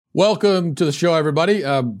Welcome to the show, everybody.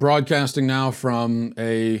 Broadcasting now from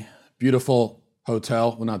a beautiful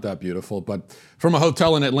hotel. Well, not that beautiful, but from a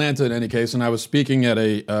hotel in Atlanta in any case. And I was speaking at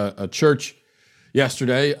a church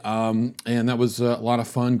yesterday, and that was a lot of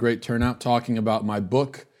fun, great turnout, talking about my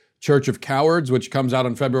book, Church of Cowards, which comes out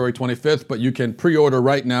on February 25th, but you can pre-order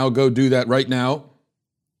right now. Go do that right now.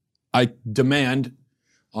 I demand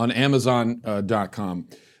on Amazon.com.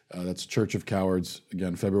 That's Church of Cowards.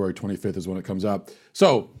 Again, February 25th is when it comes out.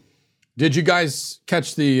 So, did you guys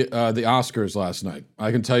catch the Oscars last night?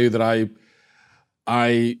 I can tell you that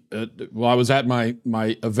I was at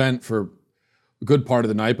my event for a good part of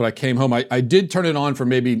the night, but I came home. I did turn it on for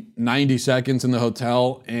maybe 90 seconds in the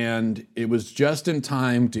hotel, and it was just in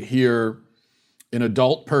time to hear an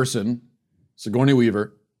adult person, Sigourney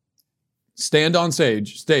Weaver, stand on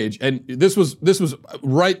stage, and this was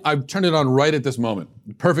right. I turned it on right at this moment.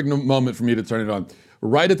 Perfect moment for me to turn it on.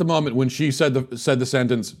 Right at the moment when she said the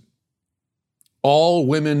sentence, "All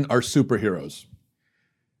women are superheroes,"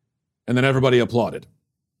 and then everybody applauded.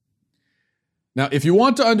 Now, if you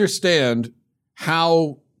want to understand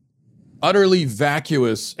how utterly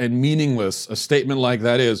vacuous and meaningless a statement like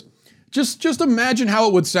that is, just imagine how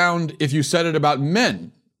it would sound if you said it about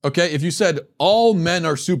men. Okay, if you said all men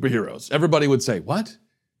are superheroes, everybody would say, "What?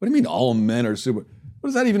 What do you mean all men are super? What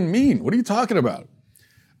does that even mean? What are you talking about?"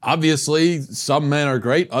 Obviously, some men are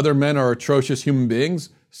great, other men are atrocious human beings.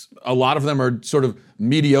 A lot of them are sort of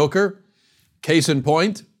mediocre. Case in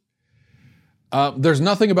point, there's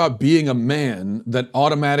nothing about being a man that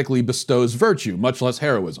automatically bestows virtue, much less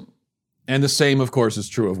heroism. And the same, of course, is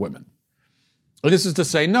true of women. This is to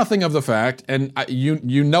say nothing of the fact, and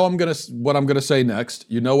you know what I'm gonna say next.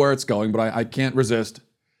 You know where it's going, but I can't resist.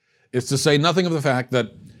 It's to say nothing of the fact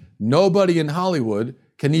that nobody in Hollywood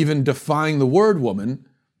can even define the word woman,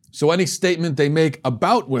 so any statement they make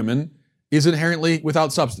about women is inherently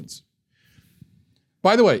without substance.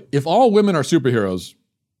 By the way, if all women are superheroes,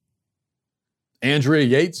 Andrea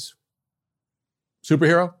Yates,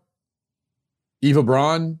 superhero? Eva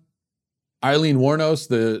Braun, Eileen Wuornos,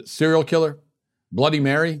 the serial killer, Bloody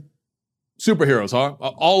Mary, superheroes, huh?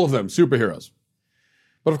 All of them, superheroes.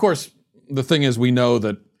 But of course, the thing is, we know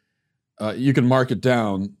that you can mark it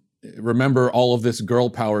down. Remember all of this girl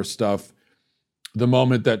power stuff the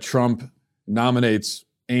moment that Trump nominates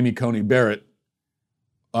Amy Coney Barrett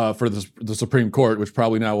for the Supreme Court, which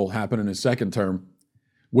probably now will happen in his second term.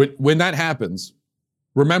 When that happens,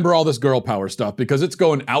 remember all this girl power stuff, because it's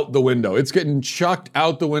going out the window. It's getting chucked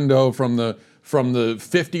out the window from the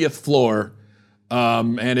 50th floor.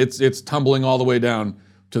 And it's tumbling all the way down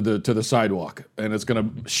to the sidewalk, and it's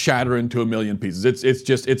going to shatter into a million pieces.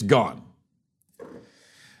 It's gone.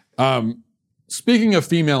 Speaking of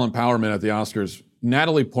female empowerment at the Oscars,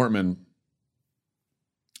 Natalie Portman,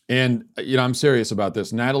 and I'm serious about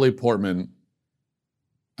this. Natalie Portman,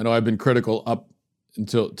 I know I've been critical up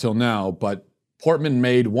until now, but Portman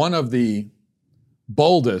made one of the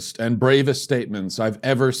boldest and bravest statements I've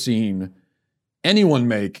ever seen anyone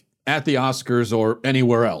make at the Oscars or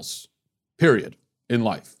anywhere else, period, in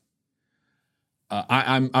life.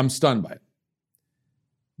 I'm stunned by it.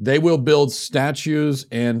 They will build statues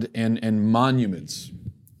and monuments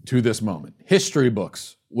to this moment. History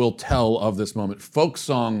books will tell of this moment. Folk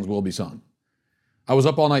songs will be sung. I was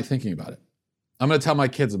up all night thinking about it. I'm going to tell my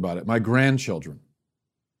kids about it, my grandchildren.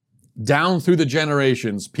 Down through the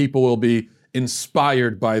generations, people will be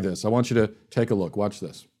inspired by this. I want you to take a look. Watch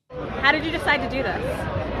this. How did you decide to do this?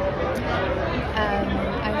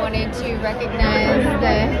 I wanted to recognize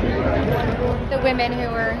the women who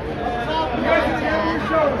were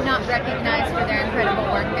not recognized for their incredible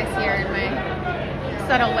work this year in my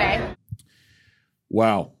subtle way.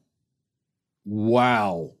 Wow.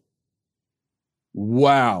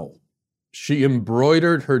 She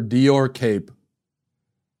embroidered her Dior cape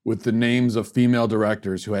with the names of female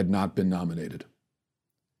directors who had not been nominated.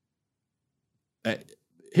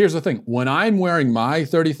 Here's the thing. When I'm wearing my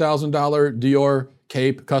 $30,000 Dior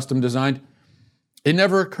cape, custom designed, it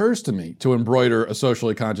never occurs to me to embroider a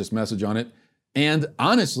socially conscious message on it. And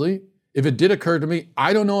honestly, if it did occur to me,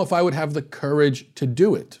 I don't know if I would have the courage to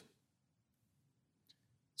do it.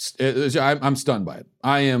 I'm stunned by it.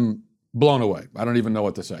 I am blown away. I don't even know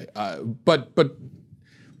what to say. But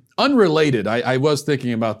unrelated, I was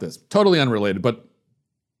thinking about this. Totally unrelated, but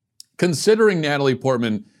considering Natalie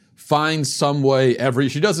Portman finds some way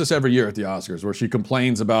she does this every year at the Oscars, where she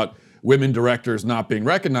complains about women directors not being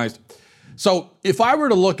recognized. So if I were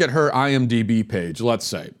to look at her IMDb page, let's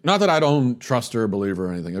say, not that I don't trust her, believe her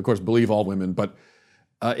or anything, of course, believe all women, but,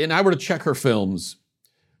 and I were to check her films,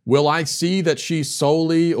 will I see that she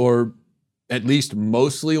solely or at least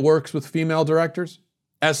mostly works with female directors?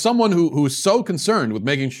 as someone who's so concerned with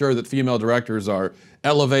making sure that female directors are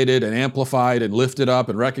elevated and amplified and lifted up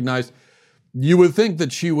and recognized, you would think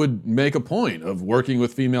that she would make a point of working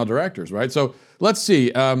with female directors, right? So let's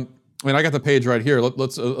see. I got the page right here.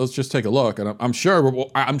 Let's just take a look, and I'm sure we're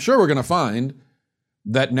going to find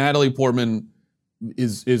that Natalie Portman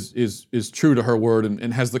is true to her word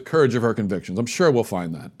and has the courage of her convictions. I'm sure we'll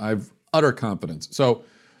find that. I've utter confidence. So,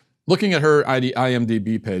 looking at her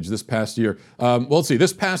IMDb page this past year, let's see.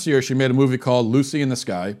 This past year, she made a movie called Lucy in the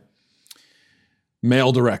Sky.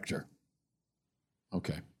 Male director.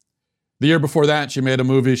 Okay. The year before that, she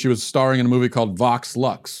was starring in a movie called Vox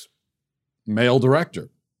Lux. Male director.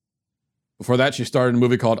 Before that, she starred in a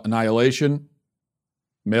movie called Annihilation.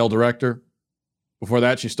 Male director. Before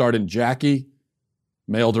that, she starred in Jackie.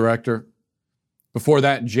 Male director. Before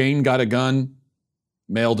that, Jane Got a Gun.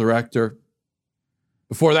 Male director.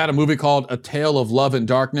 Before that, a movie called A Tale of Love and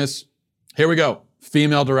Darkness. Here we go.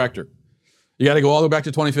 Female director. You got to go all the way back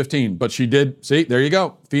to 2015, but she did. See, there you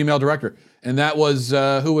go. Female director. And that was,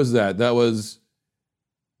 who was that? That was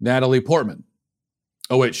Natalie Portman.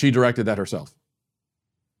 Oh, wait, she directed that herself.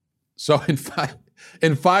 So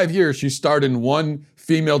in 5 years, she starred in one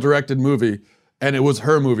female-directed movie, and it was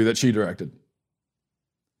her movie that she directed.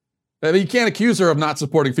 I mean, you can't accuse her of not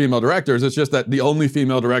supporting female directors. It's just that the only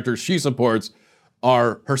female directors she supports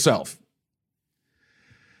are herself.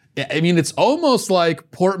 I mean, it's almost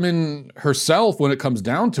like Portman herself, when it comes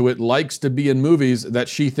down to it, likes to be in movies that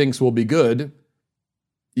she thinks will be good,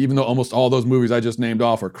 even though almost all those movies I just named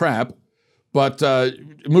off are crap, but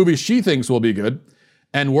movies she thinks will be good,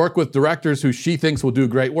 and work with directors who she thinks will do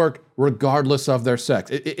great work, regardless of their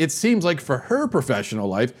sex. It seems like for her professional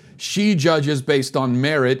life, she judges based on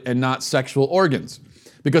merit and not sexual organs.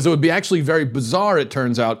 Because it would be actually very bizarre, it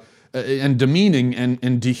turns out, and demeaning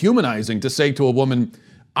and dehumanizing to say to a woman,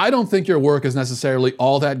 I don't think your work is necessarily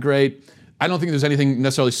all that great. I don't think there's anything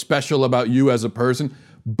necessarily special about you as a person,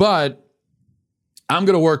 but I'm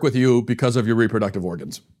going to work with you because of your reproductive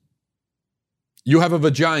organs. You have a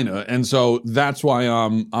vagina, and so that's why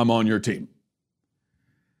I'm on your team.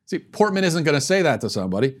 See, Portman isn't going to say that to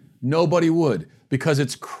somebody. Nobody would, because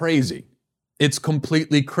it's crazy. It's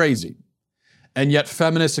completely crazy. And yet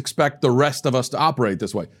feminists expect the rest of us to operate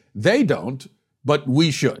this way. They don't, but we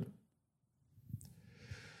should.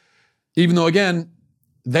 Even though, again,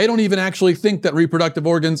 they don't even actually think that reproductive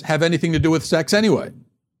organs have anything to do with sex anyway.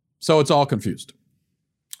 So it's all confused.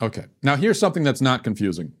 Okay, now here's something that's not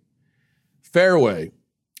confusing. Fairway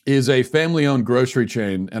is a family-owned grocery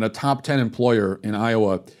chain and a top 10 employer in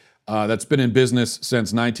Iowa that's been in business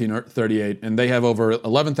since 1938, and they have over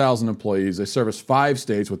 11,000 employees. They service 5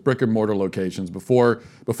 states with brick-and-mortar locations before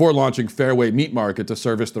launching Fairway Meat Market to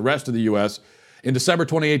service the rest of the U.S. In December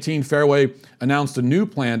 2018, Fairway announced a new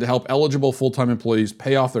plan to help eligible full-time employees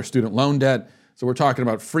pay off their student loan debt. So we're talking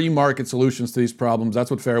about free market solutions to these problems.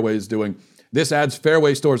 That's what Fairway is doing. This adds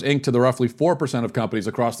Fairway Stores, Inc. to the roughly 4% of companies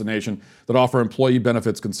across the nation that offer employee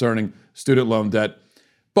benefits concerning student loan debt.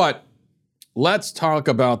 But let's talk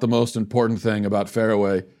about the most important thing about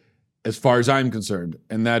Fairway as far as I'm concerned,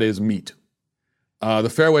 and that is meat. The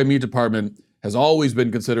Fairway Meat Department has always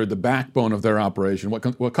been considered the backbone of their operation.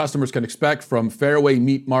 What customers can expect from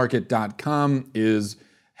fairwaymeatmarket.com is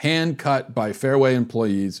hand-cut by Fairway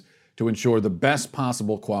employees to ensure the best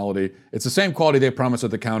possible quality. It's the same quality they promise at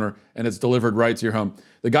the counter, and it's delivered right to your home.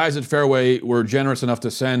 The guys at Fairway were generous enough to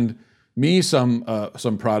send me some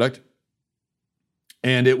product,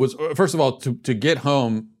 and it was, first of all, to get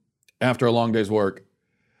home after a long day's work.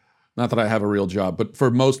 Not that I have a real job, but for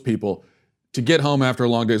most people, to get home after a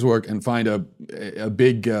long day's work and find a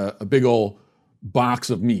big old box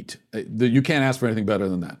of meat, you can't ask for anything better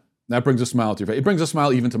than that. That brings a smile to your face. It brings a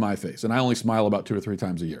smile even to my face, and I only smile about 2 or 3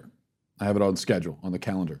 times a year. I have it on schedule, on the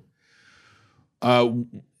calendar.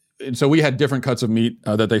 And so we had different cuts of meat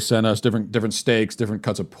that they sent us, different steaks, different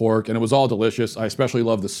cuts of pork, and it was all delicious. I especially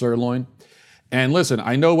love the sirloin. And listen,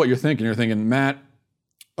 I know what you're thinking. You're thinking, Matt,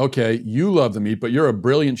 okay, you love the meat, but you're a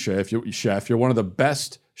brilliant chef. You're one of the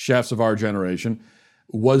best chefs of our generation.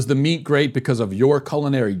 Was the meat great because of your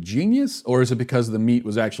culinary genius, or is it because the meat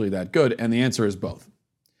was actually that good? And the answer is both.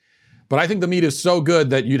 But I think the meat is so good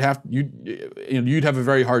that you'd have a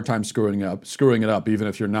very hard time screwing it up, even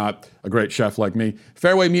if you're not a great chef like me.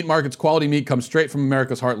 Fairway Meat Market's quality meat comes straight from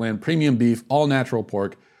America's heartland, premium beef, all natural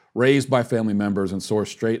pork, raised by family members and sourced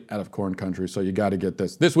straight out of corn country. So you got to get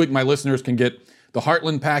this. This week, my listeners can get the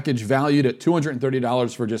Heartland package valued at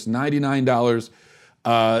 $230 for just $99.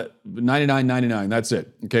 $99.99. That's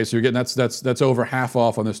it. Okay, so you're getting that's over half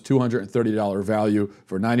off on this $230 value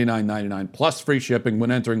for $99.99 plus free shipping when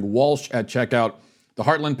entering Walsh at checkout. The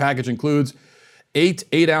Heartland package includes 8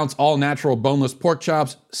 8-ounce all-natural boneless pork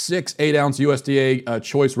chops, 6 8-ounce USDA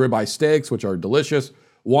choice ribeye steaks, which are delicious,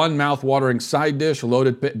 1 mouth-watering side dish,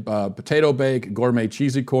 loaded potato bake, gourmet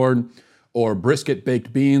cheesy corn, or brisket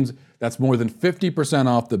baked beans. That's more than 50%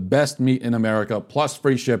 off the best meat in America, plus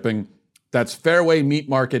free shipping. That's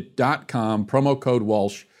fairwaymeatmarket.com, promo code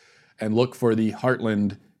Walsh, and look for the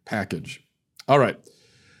Heartland package. All right.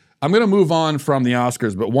 I'm going to move on from the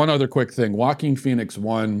Oscars, but one other quick thing. Joaquin Phoenix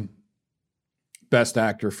won Best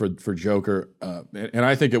Actor for Joker, and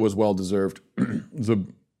I think it was well-deserved. It was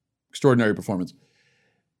an extraordinary performance.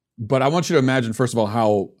 But I want you to imagine, first of all,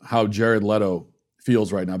 how Jared Leto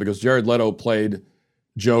feels right now, because Jared Leto played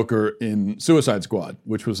Joker in Suicide Squad,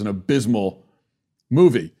 which was an abysmal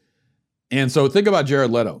movie. And so think about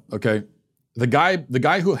Jared Leto, okay? The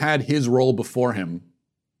guy who had his role before him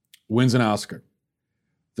wins an Oscar.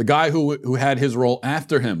 The guy who had his role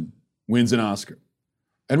after him wins an Oscar.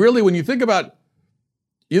 And really, when you think about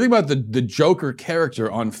the Joker character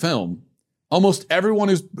on film, almost everyone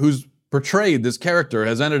who's portrayed this character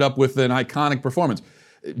has ended up with an iconic performance.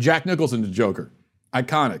 Jack Nicholson's Joker,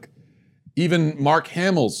 iconic. Even Mark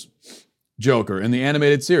Hamill's Joker in the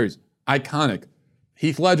animated series, iconic.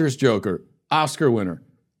 Heath Ledger's Joker, Oscar winner.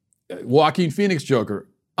 Joaquin Phoenix Joker,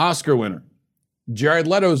 Oscar winner. Jared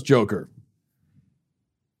Leto's Joker,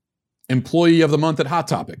 Employee of the Month at Hot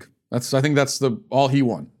Topic. I think that's all he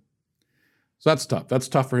won. So that's tough. That's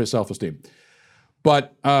tough for his self-esteem.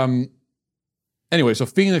 But anyway, so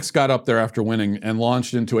Phoenix got up there after winning and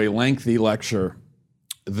launched into a lengthy lecture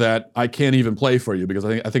that I can't even play for you because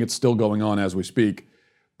I think it's still going on as we speak.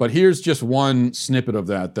 But here's just one snippet of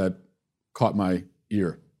that caught my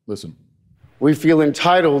ear. Listen. We feel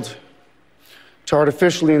entitled to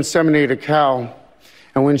artificially inseminate a cow,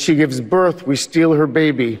 and when she gives birth, we steal her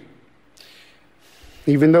baby,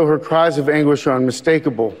 even though her cries of anguish are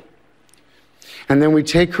unmistakable. And then we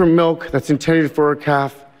take her milk that's intended for her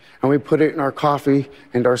calf, and we put it in our coffee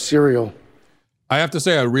and our cereal. I have to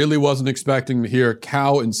say, I really wasn't expecting to hear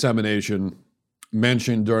cow insemination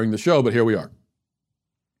mentioned during the show, but here we are.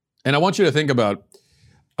 And I want you to think about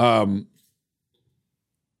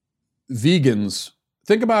vegans.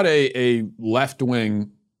 Think about a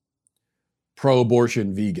left-wing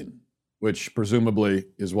pro-abortion vegan, which presumably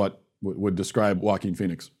is what would describe Joaquin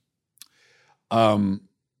Phoenix. I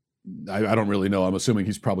don't really know. I'm assuming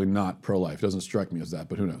he's probably not pro-life. Doesn't strike me as that,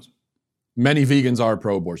 but who knows? Many vegans are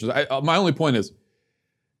pro-abortion. My only point is,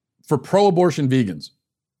 for pro-abortion vegans,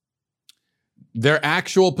 their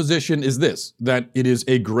actual position is this, that it is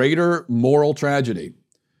a greater moral tragedy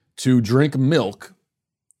to drink milk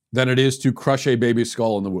than it is to crush a baby's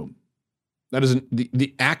skull in the womb. That is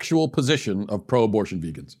the actual position of pro-abortion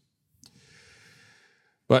vegans.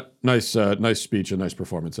 But nice speech and nice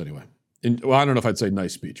performance anyway. Well, I don't know if I'd say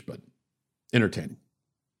nice speech, but entertaining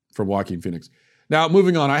from Joaquin Phoenix. Now,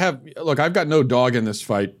 moving on, I've got no dog in this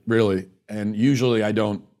fight, really, and usually I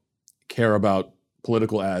don't care about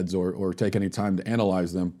political ads or take any time to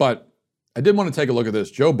analyze them, but I did want to take a look at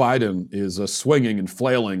this. Joe Biden is swinging and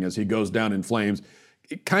flailing as he goes down in flames,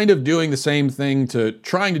 kind of trying to do the same thing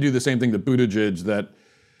to Buttigieg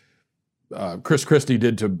that Chris Christie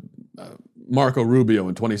did to Marco Rubio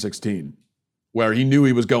in 2016, where he knew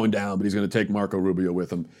he was going down, but he's going to take Marco Rubio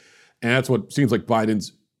with him. And that's what seems like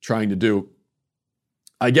Biden's trying to do.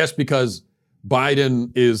 I guess because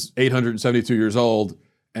Biden is 872 years old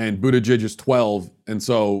and Buttigieg is 12, and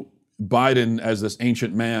so Biden, as this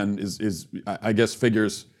ancient man, is I guess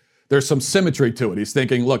figures there's some symmetry to it. He's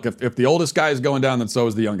thinking, look, if the oldest guy is going down, then so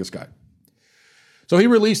is the youngest guy. So he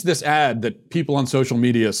released this ad that people on social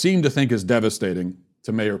media seem to think is devastating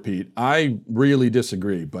to Mayor Pete. I really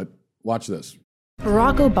disagree, but watch this.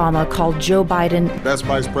 Barack Obama called Joe Biden best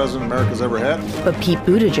vice president America's ever had. But Pete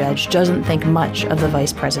Buttigieg doesn't think much of the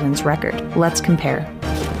vice president's record. Let's compare.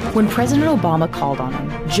 When President Obama called on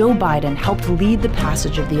him, Joe Biden helped lead the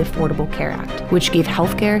passage of the Affordable Care Act, which gave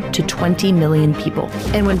health care to 20 million people.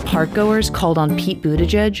 And when parkgoers called on Pete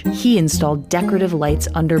Buttigieg, he installed decorative lights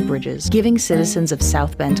under bridges, giving citizens of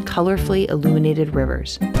South Bend colorfully illuminated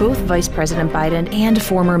rivers. Both Vice President Biden and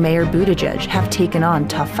former Mayor Buttigieg have taken on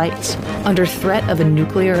tough fights. Under threat of a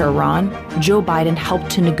nuclear Iran, Joe Biden helped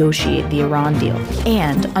to negotiate the Iran deal.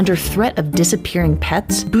 And under threat of disappearing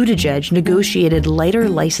pets, Buttigieg negotiated lighter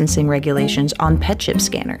licensing regulations on pet chip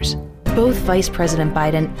scanners. Both Vice President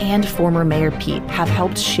Biden and former Mayor Pete have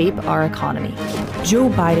helped shape our economy. Joe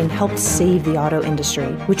Biden helped save the auto industry,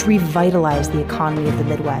 which revitalized the economy of the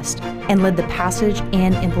Midwest. and led the passage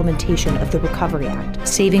and implementation of the Recovery Act,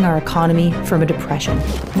 saving our economy from a depression.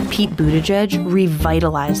 Pete Buttigieg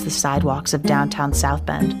revitalized the sidewalks of downtown South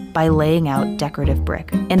Bend by laying out decorative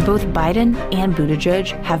brick. And both Biden and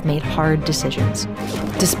Buttigieg have made hard decisions.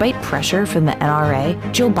 Despite pressure from the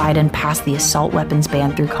NRA, Joe Biden passed the assault weapons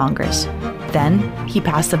ban through Congress. Then, he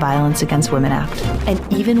passed the Violence Against Women Act.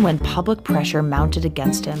 And even when public pressure mounted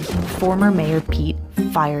against him, former Mayor Pete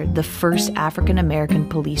fired the first African-American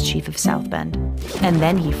police chief of South Bend. And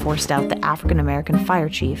then he forced out the African-American fire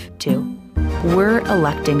chief, too. We're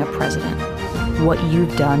electing a president. What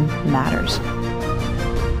you've done matters.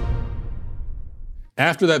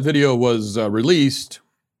 After that video was released,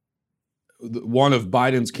 one of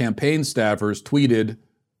Biden's campaign staffers tweeted,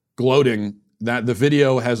 gloating, that the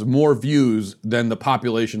video has more views than the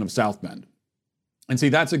population of South Bend. And see,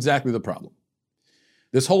 that's exactly the problem.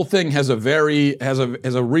 This whole thing has a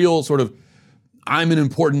real sort of, I'm an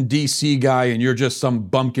important DC guy and you're just some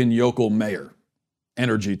bumpkin yokel mayor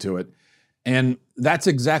energy to it. And that's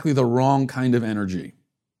exactly the wrong kind of energy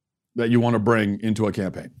that you want to bring into a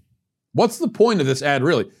campaign. What's the point of this ad,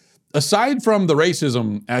 really? Aside from the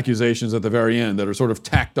racism accusations at the very end that are sort of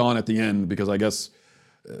tacked on at the end, because I guess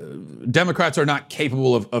Democrats are not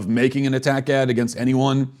capable of making an attack ad against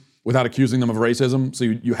anyone without accusing them of racism, so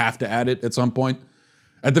you have to add it at some point.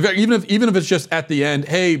 At the even if it's just at the end,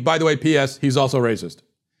 hey, by the way, P.S., he's also racist.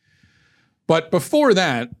 But before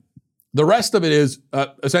that, the rest of it is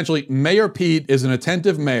essentially Mayor Pete is an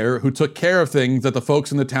attentive mayor who took care of things that the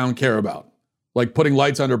folks in the town care about, like putting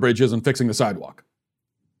lights under bridges and fixing the sidewalk.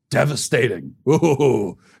 Devastating.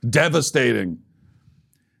 Ooh, devastating.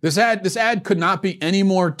 This ad could not be any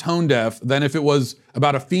more tone deaf than if it was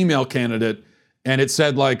about a female candidate and it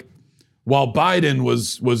said, like, while Biden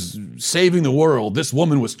was saving the world, this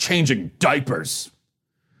woman was changing diapers.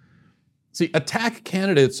 See, attack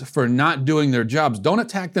candidates for not doing their jobs. Don't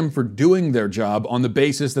attack them for doing their job on the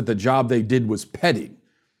basis that the job they did was petty.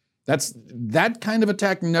 That kind of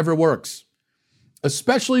attack never works,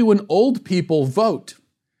 especially when old people vote,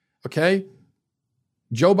 okay?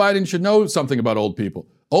 Joe Biden should know something about old people.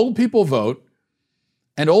 Old people vote,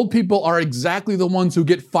 and old people are exactly the ones who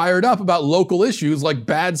get fired up about local issues like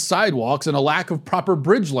bad sidewalks and a lack of proper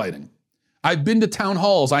bridge lighting. I've been to town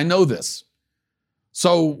halls, I know this.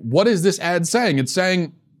 So what is this ad saying? It's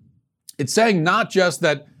saying not just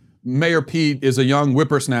that Mayor Pete is a young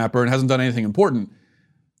whippersnapper and hasn't done anything important.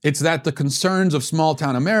 It's that the concerns of small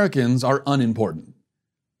town Americans are unimportant.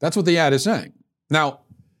 That's what the ad is saying. Now,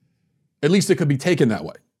 at least it could be taken that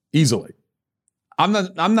way, easily. I'm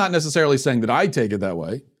not necessarily saying that I take it that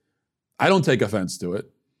way. I don't take offense to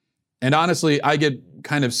it. And honestly, I get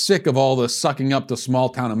kind of sick of all the sucking up to small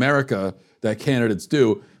town America that candidates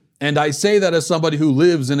do. And I say that as somebody who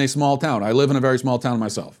lives in a small town. I live in a very small town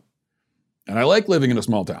myself. And I like living in a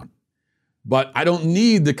small town. But I don't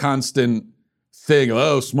need the constant thing,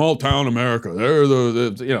 oh, small town America.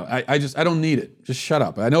 I don't need it. Just shut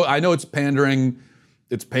up. I know it's pandering.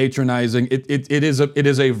 It's patronizing. It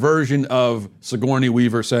is a version of Sigourney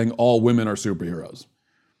Weaver saying all women are superheroes.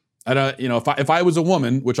 If I was a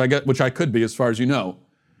woman, which I could be, as far as you know,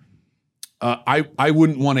 I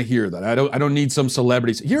wouldn't want to hear that. I don't need some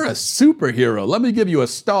celebrities. You're a superhero. Let me give you a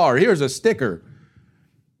star. Here's a sticker.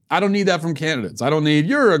 I don't need that from candidates. I don't need,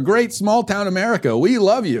 you're a great small town America. We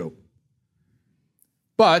love you.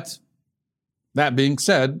 But that being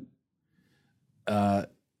said,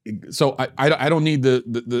 so I don't need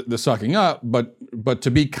the sucking up, but to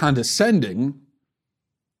be condescending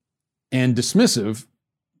and dismissive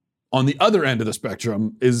on the other end of the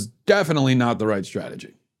spectrum is definitely not the right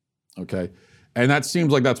strategy. Okay? And that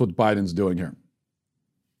seems like that's what Biden's doing here.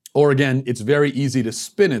 Or again, it's very easy to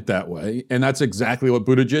spin it that way, and that's exactly what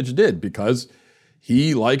Buttigieg did, because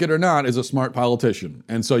he, like it or not, is a smart politician.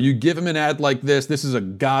 And so you give him an ad like this is a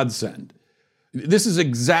godsend. This is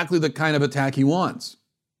exactly the kind of attack he wants.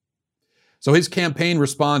 So his campaign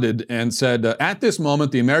responded and said, at this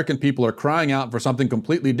moment, the American people are crying out for something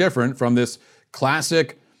completely different from this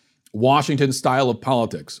classic Washington style of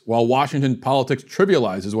politics. While Washington politics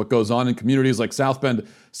trivializes what goes on in communities like South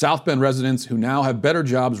Bend residents who now have better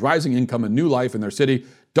jobs, rising income, and new life in their city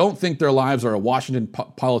don't think their lives are a Washington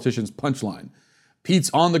politician's punchline. Pete's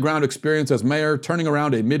on-the-ground experience as mayor, turning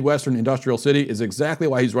around a Midwestern industrial city, is exactly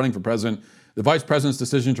why he's running for president. The vice president's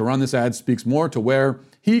decision to run this ad speaks more to where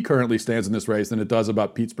he currently stands in this race than it does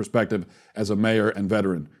about Pete's perspective as a mayor and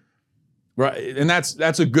veteran. Right, and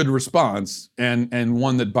that's a good response, and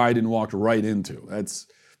one that Biden walked right into.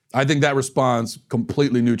 I think that response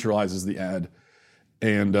completely neutralizes the ad,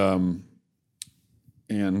 and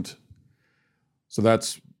so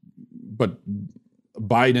that's. But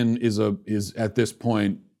Biden is at this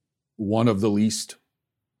point one of the least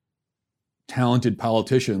talented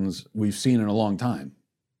politicians we've seen in a long time.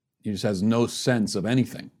 He just has no sense of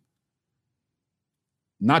anything.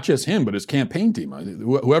 Not just him, but his campaign team,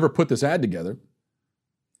 whoever put this ad together.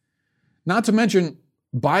 Not to mention,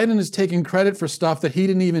 Biden is taking credit for stuff that he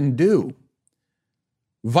didn't even do.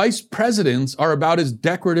 Vice presidents are about as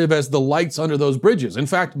decorative as the lights under those bridges. In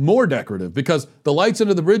fact, more decorative, because the lights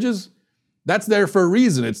under the bridges, that's there for a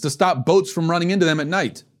reason. It's to stop boats from running into them at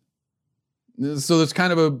night. So there's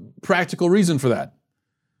kind of a practical reason for that.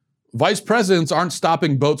 Vice presidents aren't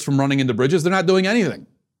stopping boats from running into bridges. They're not doing anything.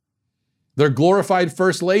 They're glorified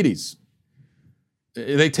first ladies.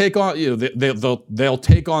 They take on, they'll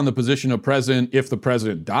take on the position of president if the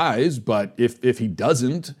president dies, but if he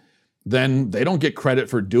doesn't, then they don't get credit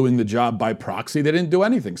for doing the job by proxy. They didn't do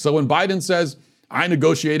anything. So when Biden says, I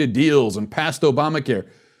negotiated deals and passed Obamacare,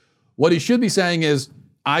 what he should be saying is,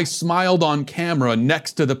 I smiled on camera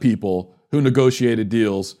next to the people who negotiated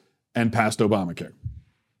deals and passed Obamacare.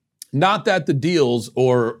 Not that the deals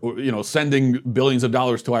or sending billions of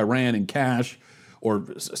dollars to Iran in cash or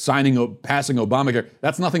passing Obamacare,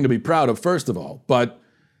 that's nothing to be proud of, first of all. But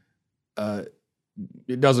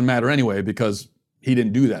it doesn't matter anyway because he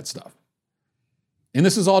didn't do that stuff. And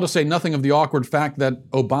this is all to say nothing of the awkward fact that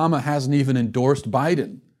Obama hasn't even endorsed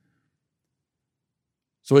Biden.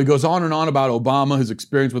 So he goes on and on about Obama, his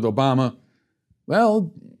experience with Obama.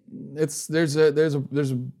 Well, there's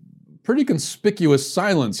a pretty conspicuous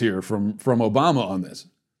silence here from Obama on this.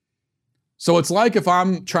 So it's like if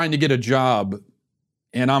I'm trying to get a job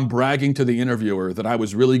and I'm bragging to the interviewer that I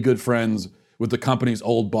was really good friends with the company's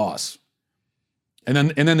old boss. And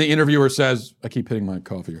then the interviewer says, I keep hitting my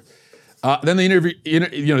coffee here. Then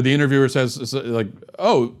the interviewer says like,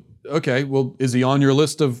 oh, okay, well, is he on your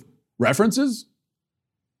list of references?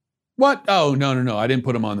 What? Oh, no, I didn't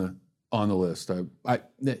put him on the list.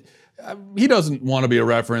 He doesn't want to be a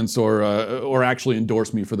reference or actually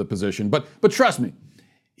endorse me for the position. But trust me,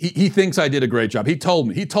 he thinks I did a great job. He told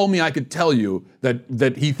me I could tell you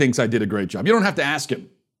that he thinks I did a great job. You don't have to ask him.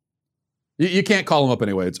 You can't call him up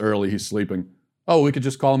anyway. It's early. He's sleeping. Oh, we could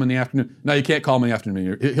just call him in the afternoon. No, you can't call him in the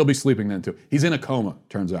afternoon. He'll be sleeping then too. He's in a coma,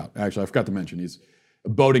 turns out. Actually, I forgot to mention, he's a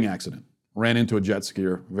boating accident. Ran into a jet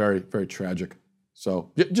skier. Very, very tragic.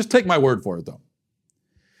 So just take my word for it, though.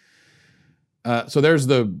 So there's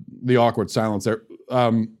the awkward silence there.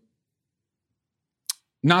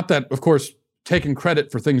 Not that, of course, taking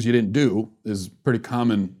credit for things you didn't do is pretty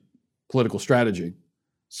common political strategy.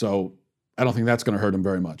 So I don't think that's going to hurt him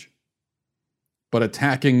very much. But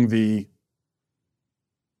attacking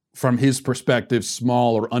from his perspective,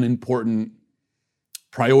 small or unimportant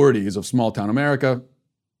priorities of small town America,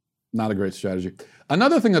 not a great strategy.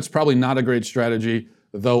 Another thing that's probably not a great strategy,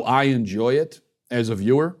 though I enjoy it as a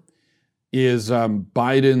viewer, is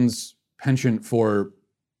Biden's penchant for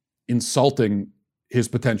insulting his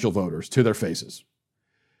potential voters to their faces.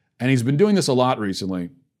 And he's been doing this a lot recently.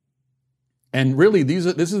 And really, this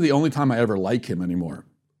is the only time I ever like him anymore,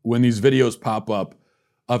 when these videos pop up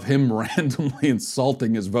of him randomly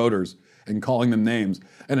insulting his voters and calling them names.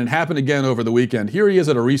 And it happened again over the weekend. Here he is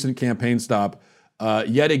at a recent campaign stop,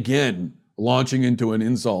 yet again launching into an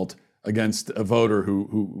insult against a voter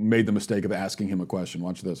who made the mistake of asking him a question.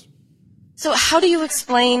 Watch this. So how do you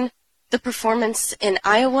explain the performance in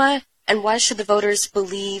Iowa, and why should the voters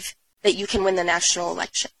believe that you can win the national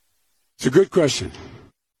election? It's a good question.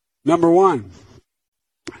 Number one,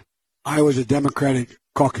 Iowa's a Democratic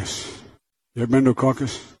caucus. You ever been to a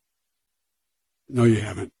caucus? No, you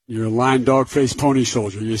haven't. You're a lying dog-faced pony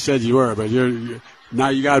soldier. You said you were, but now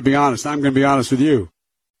you got to be honest. I'm going to be honest with you.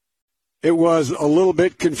 It was a little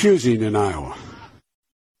bit confusing in Iowa,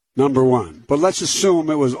 number one. But let's assume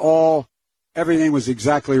everything was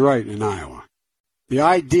exactly right in Iowa. The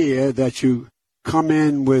idea that you come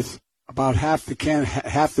in with about half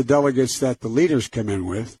the delegates that the leaders come in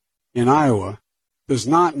with in Iowa does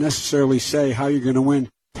not necessarily say how you're going to win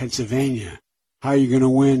Pennsylvania, how you're going to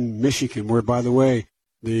win Michigan, where, by the way,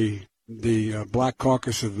 the Black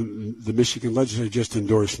Caucus of the Michigan legislature just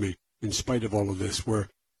endorsed me in spite of all of this, where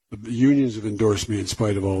the unions have endorsed me in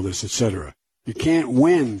spite of all this, etc. You can't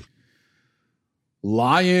win.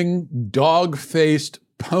 Lying, dog-faced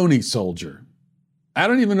pony soldier. I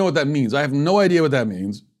don't even know what that means. I have no idea what that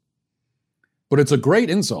means. But it's a great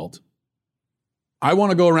insult. I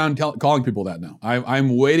want to go around calling people that now.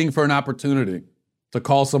 I'm waiting for an opportunity to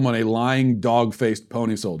call someone a lying, dog-faced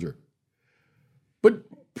pony soldier. But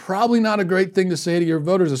probably not a great thing to say to your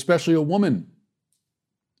voters, especially a woman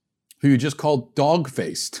who you just called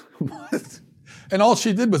dog-faced. And all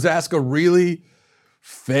she did was ask a really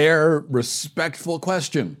fair, respectful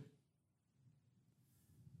question.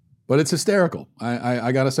 But it's hysterical.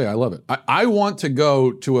 I got to say, I love it. I want to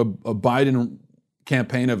go to a Biden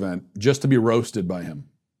campaign event just to be roasted by him.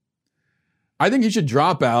 I think he should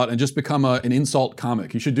drop out and just become an insult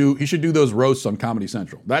comic. He should do those roasts on Comedy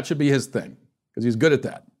Central. That should be his thing, because he's good at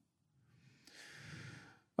that.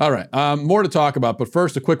 All right, more to talk about, but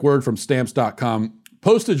first a quick word from Stamps.com.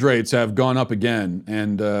 Postage rates have gone up again,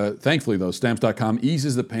 and thankfully, though, Stamps.com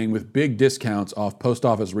eases the pain with big discounts off post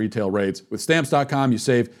office retail rates. With Stamps.com, you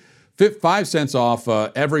save 5 cents off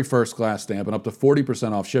every first-class stamp and up to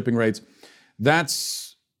 40% off shipping rates.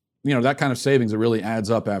 That's, that kind of savings, it really adds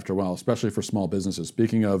up after a while, especially for small businesses.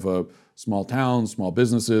 Speaking of small towns, small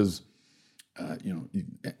businesses,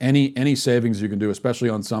 any savings you can do, especially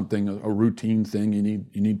on something, a routine thing,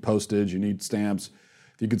 you need postage, you need stamps.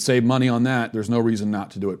 If you could save money on that, there's no reason not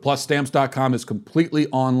to do it. Plus, Stamps.com is completely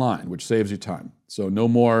online, which saves you time. So no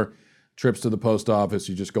more trips to the post office.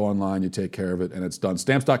 You just go online, you take care of it, and it's done.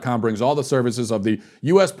 Stamps.com brings all the services of the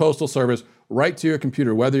U.S. Postal Service right to your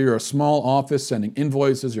computer. Whether you're a small office sending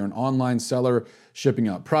invoices, you're an online seller shipping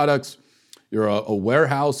out products, you're a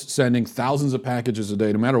warehouse sending thousands of packages a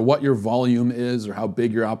day, no matter what your volume is or how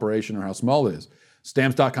big your operation or how small it is,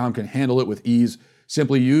 Stamps.com can handle it with ease.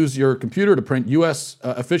 Simply use your computer to print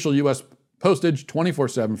official U.S. postage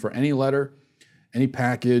 24/7 for any letter, any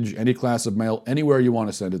package, any class of mail, anywhere you want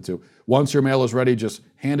to send it to. Once your mail is ready, just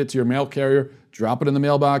hand it to your mail carrier, drop it in the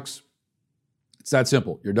mailbox. It's that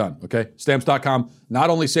simple. You're done, okay? Stamps.com not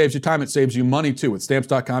only saves you time, it saves you money too. With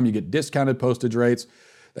Stamps.com, you get discounted postage rates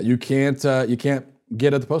that you can't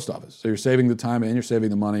get at the post office. So you're saving the time and you're saving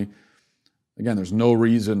the money. Again, there's no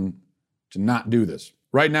reason to not do this.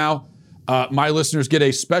 Right now, my listeners get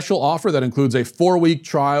a special offer that includes a 4-week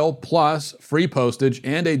trial plus free postage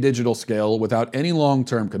and a digital scale without any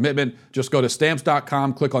long-term commitment. Just go to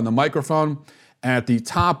Stamps.com, click on the microphone at the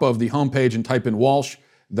top of the homepage and type in Walsh.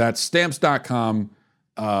 That's Stamps.com,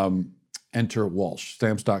 enter Walsh.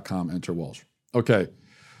 Stamps.com, enter Walsh. Okay.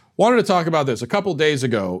 Wanted to talk about this. A couple days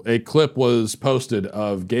ago, a clip was posted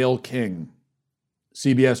of Gayle King,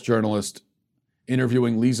 CBS journalist,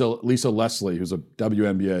 interviewing Lisa Leslie, who's a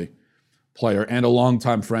WNBA player and a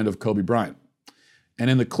longtime friend of Kobe Bryant. And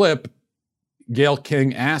in the clip, Gayle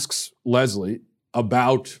King asks Leslie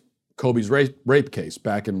about Kobe's rape case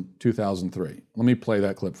back in 2003. Let me play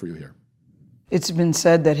that clip for you here. It's been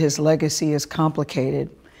said that his legacy is complicated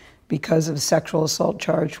because of the sexual assault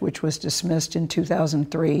charge, which was dismissed in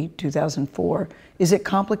 2003, 2004. Is it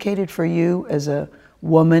complicated for you as a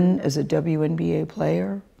woman, as a WNBA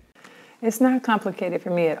player? It's not complicated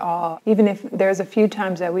for me at all. Even if there's a few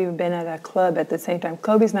times that we've been at a club at the same time,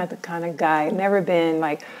 Kobe's not the kind of guy, never been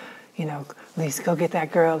like, Lisa, go get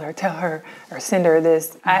that girl or tell her or send her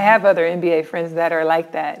this. I have other NBA friends that are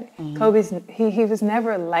like that. Mm-hmm. Kobe's, he was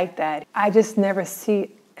never like that. I just never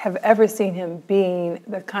have ever seen him being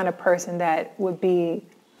the kind of person that would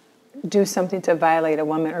do something to violate a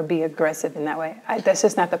woman or be aggressive in that way. That's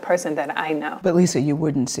just not the person that I know. But Lisa, you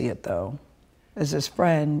wouldn't see it though. As his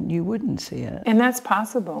friend, you wouldn't see it. And that's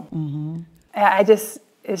possible. Mm-hmm. I just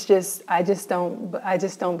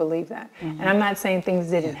don't believe that. Mm-hmm. And I'm not saying things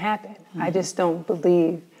didn't happen. Mm-hmm. I just don't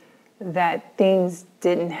believe that things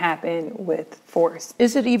didn't happen with force.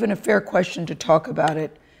 Is it even a fair question to talk about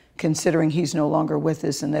it, considering he's no longer with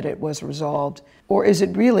us and that it was resolved? Or is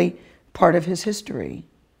it really part of his history?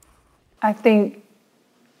 I think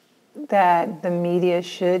that the media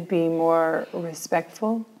should be more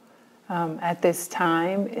respectful. At this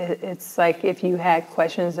time, it's like if you had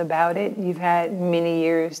questions about it, you've had many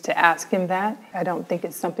years to ask him that. I don't think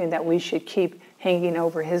it's something that we should keep hanging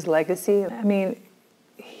over his legacy. I mean,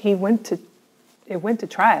 it went to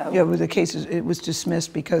trial. Yeah, well, it was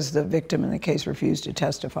dismissed because the victim in the case refused to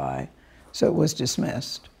testify, so it was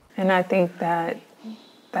dismissed. And I think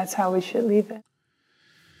that's how we should leave it.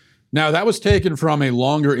 Now, that was taken from a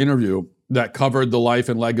longer interview that covered the life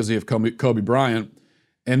and legacy of Kobe Bryant.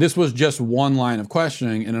 And this was just one line of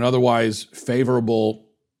questioning in an otherwise favorable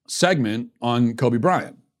segment on Kobe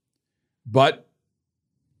Bryant. But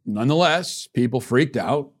nonetheless, people freaked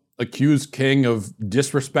out, accused King of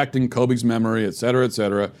disrespecting Kobe's memory, et cetera, et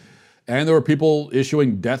cetera. And there were people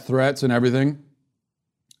issuing death threats and everything,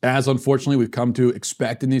 as unfortunately we've come to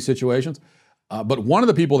expect in these situations. But one of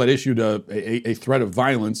the people that issued a threat of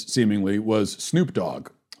violence, seemingly, was Snoop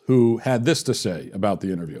Dogg, who had this to say about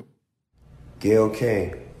the interview. Gayle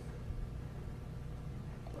King,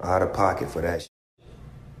 out of pocket for that.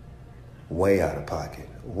 Way out of pocket.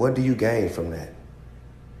 What do you gain from that?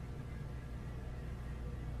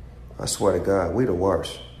 I swear to God, we the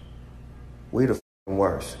worst. We the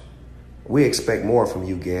worst. We expect more from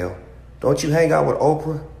you, Gail. Don't you hang out with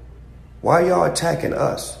Oprah? Why y'all attacking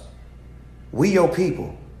us? We your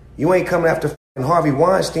people. You ain't coming after Harvey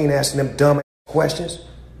Weinstein asking them dumb questions.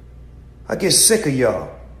 I get sick of y'all.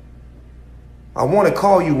 I want to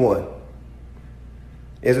call you one.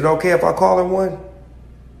 Is it okay if I call her one?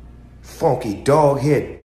 Funky dog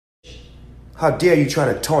head. How dare you try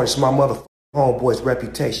to tarnish my motherfucking homeboy's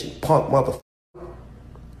reputation, punk motherfucker.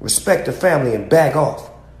 Respect the family and back off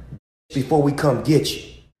before we come get you.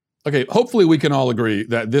 Okay, hopefully we can all agree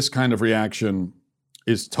that this kind of reaction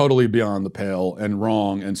is totally beyond the pale and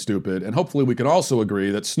wrong and stupid. And hopefully we can also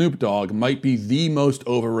agree that Snoop Dogg might be the most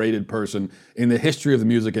overrated person in the history of the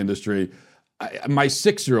music industry. My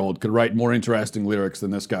 6-year-old could write more interesting lyrics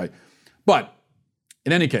than this guy. But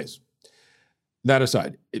in any case, that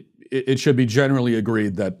aside, it should be generally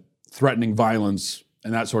agreed that threatening violence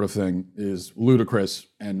and that sort of thing is ludicrous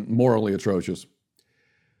and morally atrocious.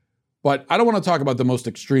 But I don't want to talk about the most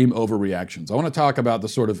extreme overreactions. I want to talk about the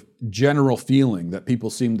sort of general feeling that people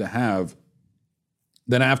seem to have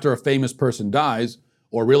that after a famous person dies,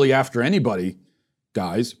 or really after anybody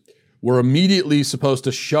dies, we're immediately supposed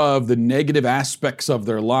to shove the negative aspects of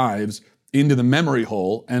their lives into the memory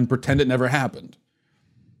hole and pretend it never happened.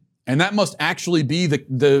 And that must actually be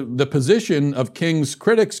the position of King's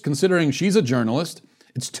critics, considering she's a journalist.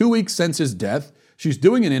 It's 2 weeks since his death. She's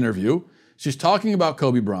doing an interview. She's talking about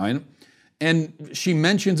Kobe Bryant, and she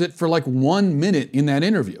mentions it for like 1 minute in that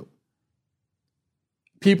interview.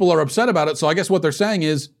 People are upset about it, so I guess what they're saying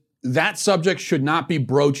is that subject should not be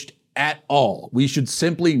broached at all. We should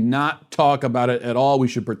simply not talk about it at all. We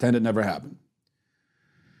should pretend it never happened.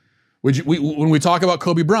 When we talk about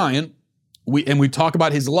Kobe Bryant, we talk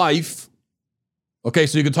about his life. Okay,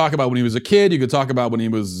 so you could talk about when he was a kid, you could talk about when he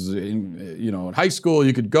was in high school,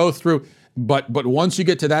 you could go through, but once you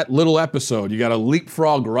get to that little episode, you got to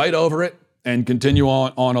leapfrog right over it and continue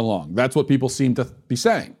on along. That's what people seem to be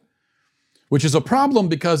saying, which is a problem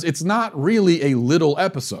because it's not really a little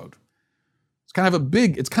episode. It's kind of a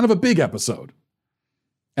big episode.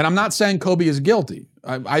 And I'm not saying Kobe is guilty.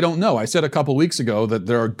 I don't know. I said a couple weeks ago that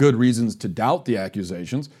there are good reasons to doubt the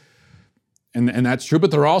accusations. And that's true,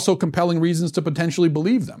 but there are also compelling reasons to potentially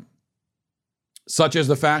believe them, such as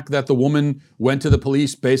the fact that the woman went to the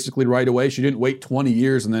police basically right away. She didn't wait 20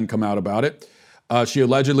 years and then come out about it. She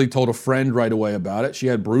allegedly told a friend right away about it. She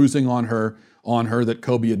had bruising on her that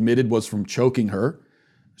Kobe admitted was from choking her.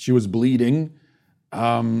 She was bleeding,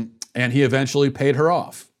 and he eventually paid her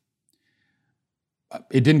off.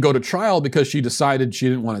 It didn't go to trial because she decided she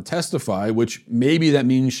didn't want to testify, which maybe that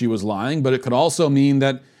means she was lying, but it could also mean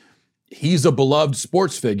that he's a beloved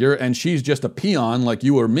sports figure and she's just a peon like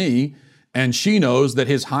you or me, and she knows that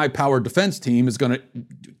his high-powered defense team is going to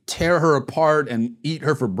tear her apart and eat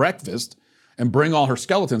her for breakfast and bring all her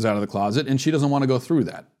skeletons out of the closet, and she doesn't want to go through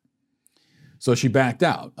that. So she backed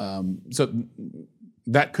out. So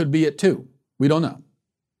that could be it too. We don't know.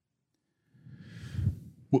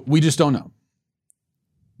 We just don't know.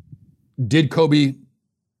 Did Kobe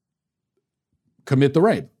commit the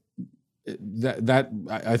rape?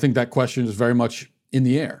 I think that question is very much in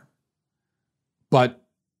the air. But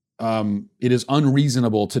it is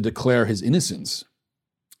unreasonable to declare his innocence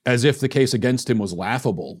as if the case against him was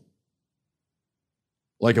laughable,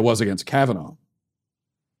 like it was against Kavanaugh.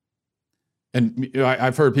 And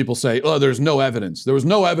I've heard people say, oh, there's no evidence. There was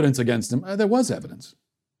no evidence against him. There was evidence.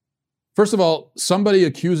 First of all, somebody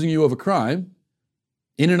accusing you of a crime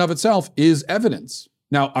in and of itself is evidence.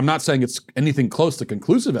 Now, I'm not saying it's anything close to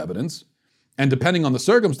conclusive evidence, and depending on the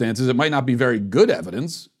circumstances, it might not be very good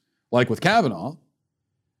evidence, like with Kavanaugh,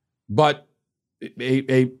 but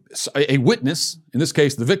a witness, in this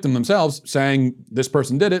case the victim themselves, saying this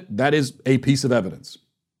person did it, that is a piece of evidence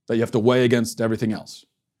that you have to weigh against everything else.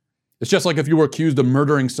 It's just like if you were accused of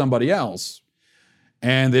murdering somebody else,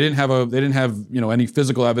 and they didn't have any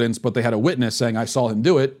physical evidence, but they had a witness saying, I saw him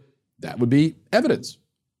do it, that would be evidence.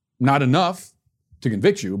 Not enough to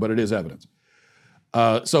convict you, but it is evidence.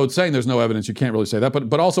 So it's saying there's no evidence, you can't really say that.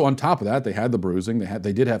 But also on top of that, they had the bruising,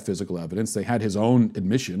 they did have physical evidence, they had his own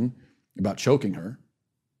admission about choking her.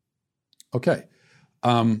 Okay.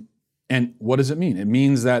 And what does it mean? It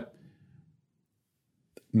means that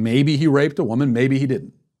maybe he raped a woman, maybe he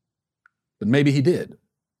didn't. But maybe he did.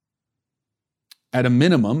 At a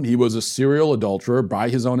minimum, he was a serial adulterer by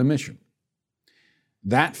his own admission.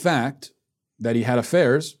 That fact that he had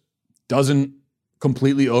affairs doesn't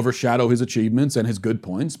completely overshadow his achievements and his good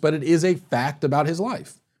points, but it is a fact about his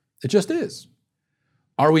life. It just is.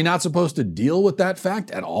 Are we not supposed to deal with that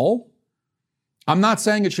fact at all? I'm not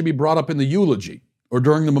saying it should be brought up in the eulogy or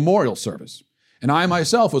during the memorial service. And I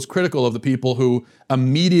myself was critical of the people who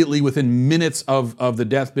immediately within minutes of the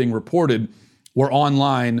death being reported were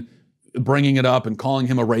online bringing it up and calling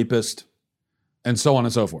him a rapist and so on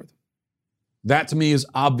and so forth. That to me is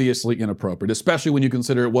obviously inappropriate, especially when you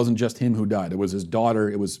consider it wasn't just him who died. It was his daughter,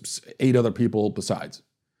 it was 8 other people besides.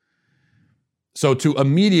 So to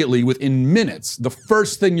immediately, within minutes, the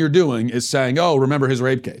first thing you're doing is saying, oh, remember his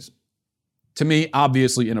rape case. To me,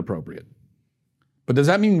 obviously inappropriate. But does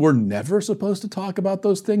that mean we're never supposed to talk about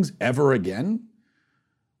those things ever again?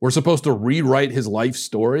 We're supposed to rewrite his life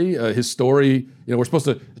story, we're supposed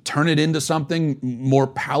to turn it into something more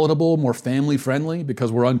palatable, more family-friendly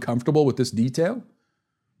because we're uncomfortable with this detail?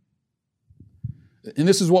 And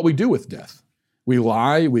this is what we do with death. We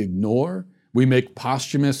lie, we ignore, we make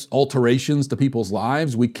posthumous alterations to people's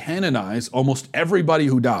lives. We canonize almost everybody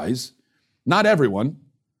who dies, not everyone.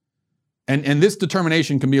 And this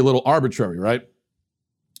determination can be a little arbitrary, right?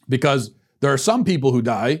 Because there are some people who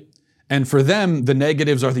die, and for them, the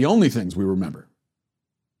negatives are the only things we remember.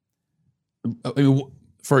 I mean,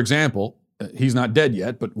 for example, he's not dead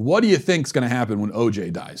yet, but what do you think is going to happen when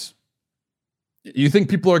OJ dies? You think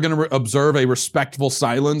people are going to observe a respectful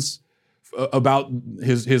silence about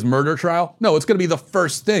his murder trial? No, it's going to be the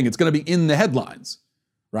first thing. It's going to be in the headlines,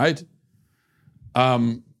 right?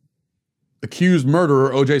 Accused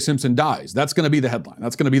murderer O.J. Simpson dies. That's going to be the headline.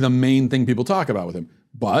 That's going to be the main thing people talk about with him.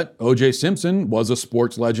 But O.J. Simpson was a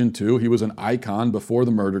sports legend too. He was an icon before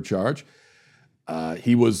the murder charge.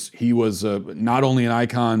 He was not only an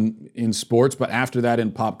icon in sports, but after that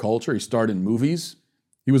in pop culture. He starred in movies.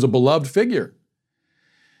 He was a beloved figure.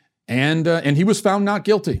 And he was found not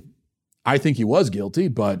guilty. I think he was guilty,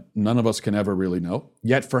 but none of us can ever really know.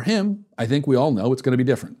 Yet for him, I think we all know it's going to be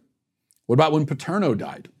different. What about when Paterno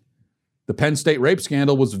died? The Penn State rape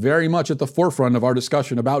scandal was very much at the forefront of our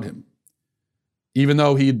discussion about him. Even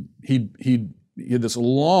though he had this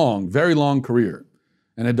long, very long career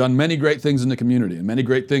and had done many great things in the community and many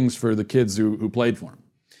great things for the kids who played for him.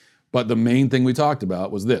 But the main thing we talked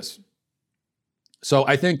about was this. So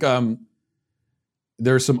I think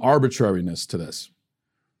there's some arbitrariness to this.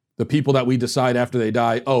 The people that we decide after they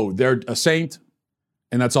die, oh, they're a saint,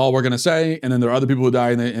 and that's all we're going to say. And then there are other people who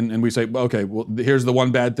die, and we say, okay, well, here's the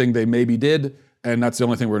one bad thing they maybe did, and that's the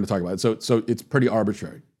only thing we're going to talk about. So it's pretty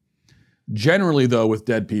arbitrary. Generally, though, with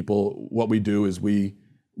dead people, what we do is we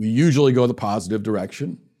usually go the positive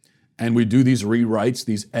direction, and we do these rewrites,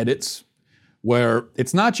 these edits, where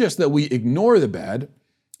it's not just that we ignore the bad,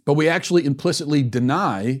 but we actually implicitly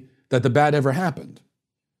deny that the bad ever happened.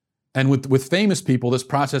 And with famous people, this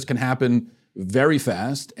process can happen very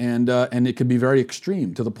fast, and it can be very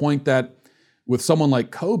extreme, to the point that with someone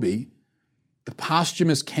like Kobe, the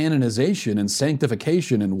posthumous canonization and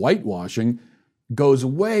sanctification and whitewashing goes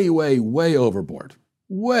way, way, way overboard.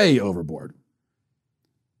 Way overboard.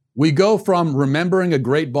 We go from remembering a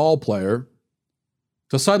great ball player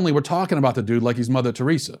to suddenly we're talking about the dude like he's Mother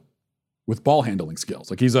Teresa with ball handling skills.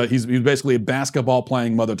 Like he's basically a basketball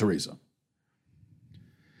playing Mother Teresa.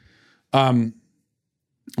 I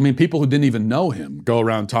mean, people who didn't even know him go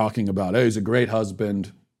around talking about, hey, he's a great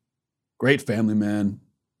husband, great family man,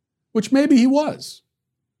 which maybe he was.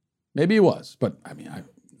 Maybe he was. But I mean, I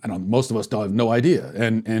don't, most of us don't have no idea.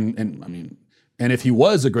 And I mean, and if he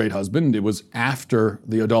was a great husband, it was after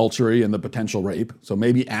the adultery and the potential rape. So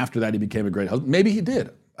maybe after that he became a great husband. Maybe he did.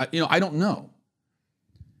 I don't know.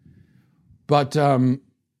 But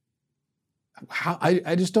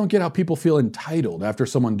I just don't get how people feel entitled after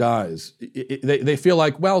someone dies. They feel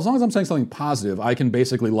like, well, as long as I'm saying something positive, I can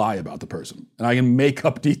basically lie about the person. And I can make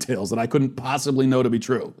up details that I couldn't possibly know to be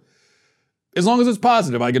true. As long as it's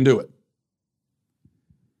positive, I can do it.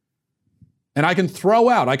 And I can throw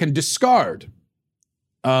out, I can discard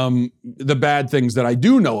the bad things that I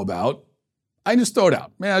do know about. I just throw it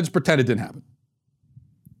out. Man, I just pretend it didn't happen.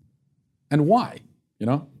 And why?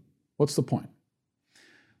 What's the point?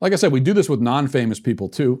 Like I said, we do this with non-famous people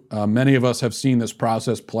too. Many of us have seen this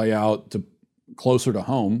process play out to closer to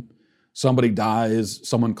home. Somebody dies,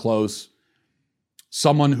 someone close,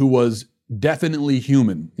 someone who was definitely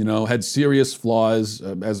human, had serious flaws,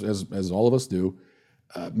 as all of us do.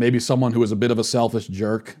 Maybe someone who was a bit of a selfish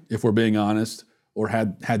jerk, if we're being honest, or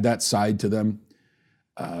had that side to them.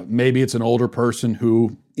 Maybe it's an older person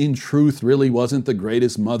who, in truth, really wasn't the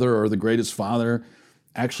greatest mother or the greatest father,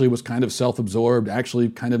 actually was kind of self-absorbed, actually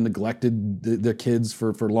kind of neglected their kids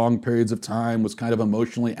for long periods of time, was kind of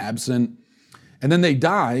emotionally absent. And then they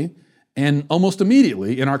die, and almost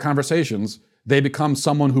immediately in our conversations, they become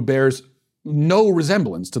someone who bears no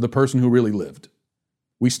resemblance to the person who really lived.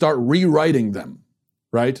 We start rewriting them,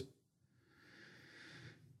 right?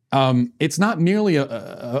 It's not merely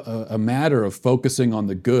a matter of focusing on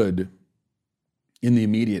the good in the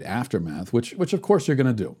immediate aftermath, which of course you're going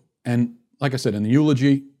to do. And like I said, in the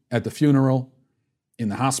eulogy, at the funeral, in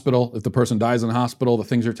the hospital, if the person dies in the hospital, the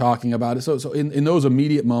things you're talking about. So in those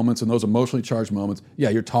immediate moments, in those emotionally charged moments, yeah,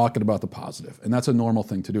 you're talking about the positive. And that's a normal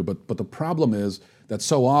thing to do. But the problem is that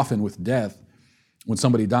so often with death, when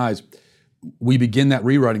somebody dies, we begin that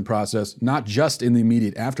rewriting process, not just in the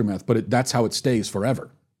immediate aftermath, but that's how it stays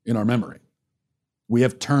forever in our memory. We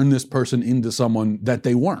have turned this person into someone that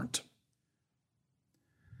they weren't.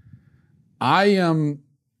 I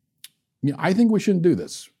think we shouldn't do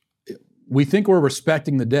this. We think we're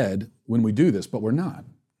respecting the dead when we do this, but we're not.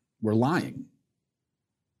 We're lying.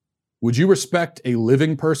 Would you respect a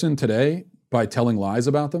living person today by telling lies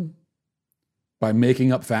about them? By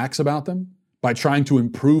making up facts about them? By trying to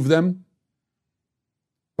improve them?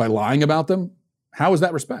 By lying about them? How is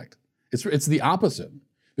that respect? It's the opposite.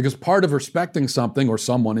 Because part of respecting something or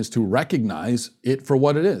someone is to recognize it for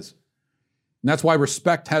what it is. And that's why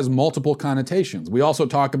respect has multiple connotations. We also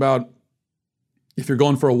talk about if you're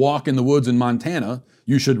going for a walk in the woods in Montana,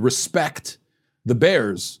 you should respect the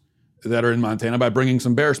bears that are in Montana by bringing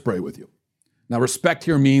some bear spray with you. Now, respect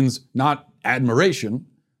here means not admiration,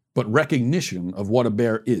 but recognition of what a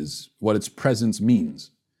bear is, what its presence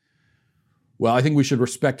means. Well, I think we should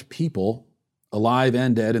respect people, alive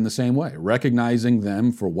and dead, in the same way, recognizing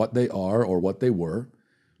them for what they are or what they were,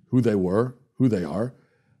 who they are,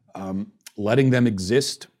 letting them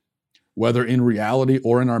exist, whether in reality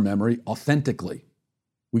or in our memory, authentically.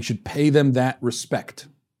 We should pay them that respect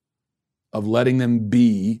of letting them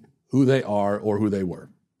be who they are or who they were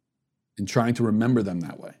and trying to remember them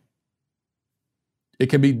that way. It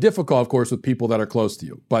can be difficult, of course, with people that are close to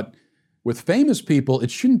you, but with famous people, it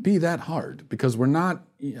shouldn't be that hard because we're not,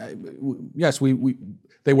 yes,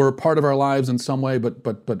 they were a part of our lives in some way,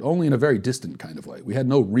 but only in a very distant kind of way. We had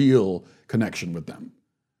no real connection with them.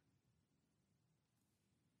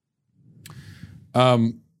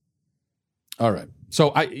 All right.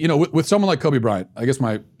 So with someone like Kobe Bryant, I guess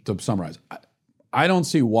to summarize, I don't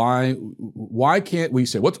see why can't we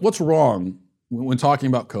say, what's wrong when talking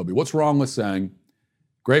about Kobe? What's wrong with saying,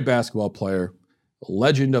 great basketball player,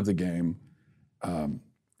 legend of the game,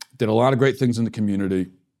 did a lot of great things in the community.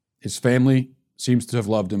 His family seems to have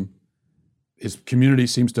loved him. His community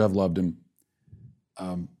seems to have loved him.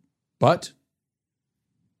 But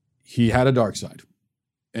he had a dark side.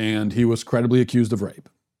 And he was credibly accused of rape.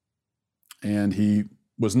 And he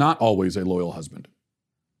was not always a loyal husband.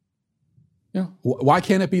 Why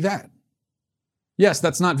can't it be that? Yes,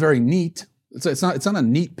 that's not very neat. It's not a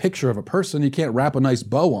neat picture of a person. You can't wrap a nice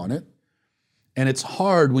bow on it. And it's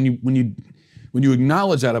hard when you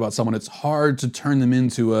acknowledge that about someone. It's hard to turn them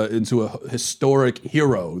into a historic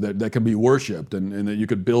hero that can be worshipped and that you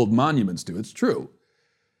could build monuments to. It's true,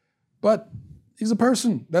 but he's a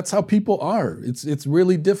person. That's how people are. It's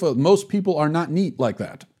really difficult. Most people are not neat like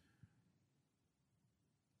that.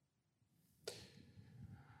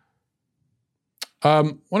 I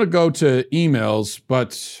want to go to emails,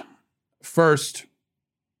 but first,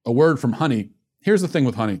 a word from Honey. Here's the thing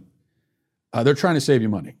with Honey. They're trying to save you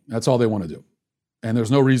money. That's all they want to do. And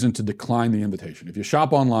there's no reason to decline the invitation. If you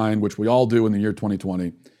shop online, which we all do in the year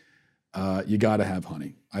 2020, you got to have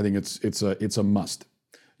Honey. I think it's a must.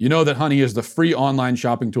 You know that Honey is the free online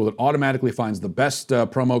shopping tool that automatically finds the best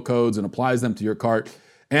promo codes and applies them to your cart.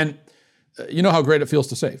 And you know how great it feels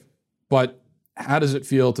to save. But how does it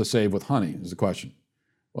feel to save with Honey is the question.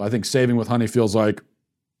 Well, I think saving with Honey feels like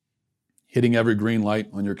hitting every green light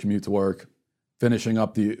on your commute to work, finishing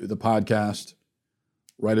up the podcast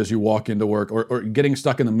right as you walk into work, or getting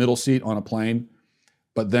stuck in the middle seat on a plane,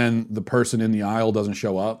 but then the person in the aisle doesn't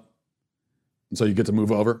show up. And so you get to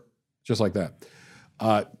move over, just like that.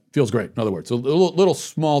 Feels great, in other words. So a little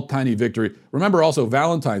small, tiny victory. Remember also,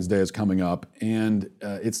 Valentine's Day is coming up, and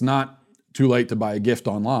it's not too late to buy a gift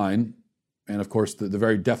online. And of course, the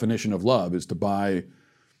very definition of love is to buy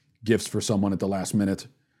gifts for someone at the last minute.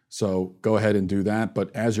 So go ahead and do that.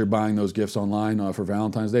 But as you're buying those gifts online for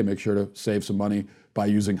Valentine's Day, make sure to save some money by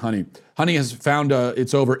using Honey. Honey has found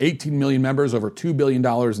it's over 18 million members, over $2 billion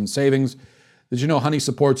in savings. Did you know Honey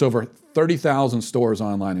supports over 30,000 stores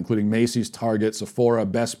online, including Macy's, Target, Sephora,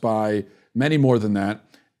 Best Buy, many more than that.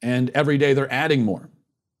 And every day they're adding more.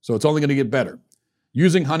 So it's only going to get better.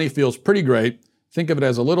 Using Honey feels pretty great. Think of it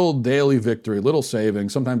as a little daily victory, little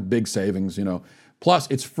savings, sometimes big savings, Plus,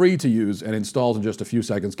 it's free to use and installs in just a few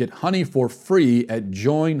seconds. Get Honey for free at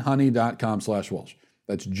joinhoney.com/Walsh.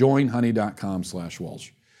 That's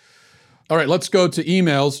joinhoney.com/Walsh. All right, let's go to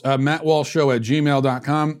emails.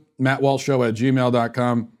 MattWalshShow@gmail.com.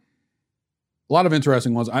 MattWalshShow@gmail.com. a lot of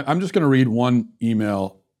interesting ones. I'm just going to read one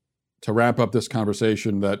email to wrap up this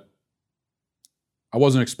conversation that I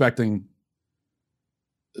wasn't expecting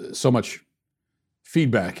so much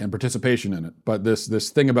feedback and participation in it. But this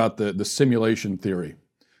thing about the simulation theory,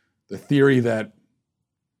 the theory that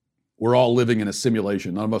we're all living in a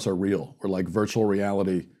simulation. None of us are real. We're like virtual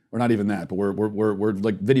reality. We're not even that, but we're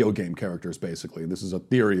like video game characters, basically. This is a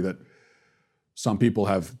theory that some people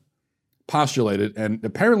have postulated, and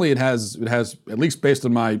apparently it has, at least based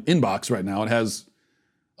on my inbox right now, it has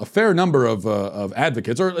a fair number of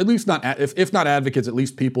advocates, or at least not, if not advocates, at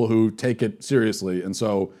least people who take it seriously. And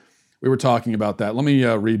so we were talking about that. Let me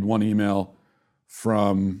read one email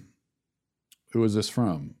from, who is this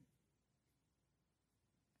from?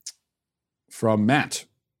 From Matt.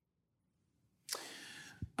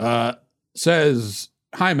 Says,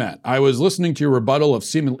 "Hi Matt, I was listening to your rebuttal of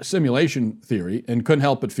simulation theory and couldn't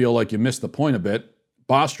help but feel like you missed the point a bit.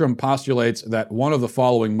 Bostrom postulates that one of the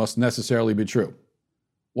following must necessarily be true.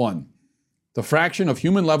 1. The fraction of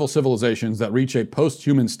human-level civilizations that reach a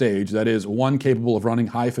post-human stage, that is, one capable of running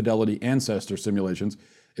high-fidelity ancestor simulations,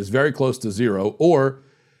 is very close to 0, or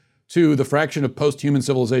 2, the fraction of post-human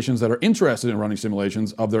civilizations that are interested in running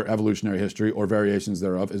simulations of their evolutionary history or variations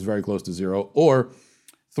thereof is very close to 0, or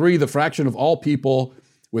 3, the fraction of all people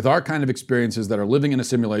with our kind of experiences that are living in a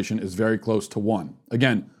simulation is very close to 1.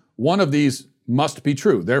 Again, one of these must be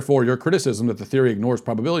true. Therefore, your criticism that the theory ignores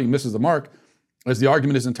probability misses the mark, as the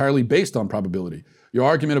argument is entirely based on probability. Your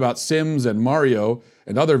argument about Sims and Mario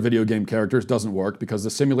and other video game characters doesn't work because the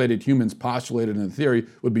simulated humans postulated in the theory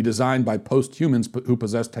would be designed by post-humans who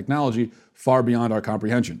possess technology far beyond our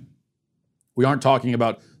comprehension. We aren't talking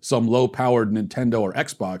about some low-powered Nintendo or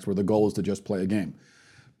Xbox where the goal is to just play a game.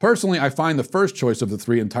 Personally, I find the first choice of the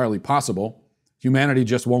 3 entirely possible. Humanity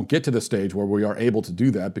just won't get to the stage where we are able to do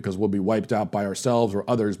that because we'll be wiped out by ourselves or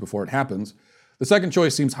others before it happens. The second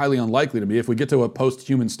choice seems highly unlikely to me. If we get to a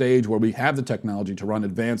post-human stage where we have the technology to run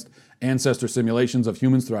advanced ancestor simulations of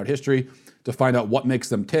humans throughout history to find out what makes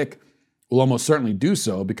them tick, we'll almost certainly do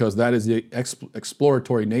so because that is the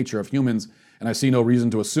exploratory nature of humans, and I see no reason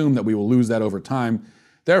to assume that we will lose that over time.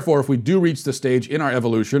 Therefore, if we do reach the stage in our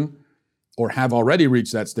evolution, or have already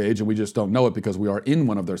reached that stage and we just don't know it because we are in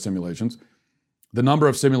one of their simulations, the number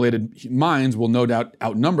of simulated minds will no doubt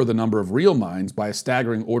outnumber the number of real minds by a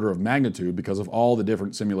staggering order of magnitude because of all the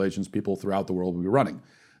different simulations people throughout the world will be running.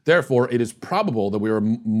 Therefore, it is probable that we are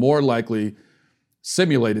more likely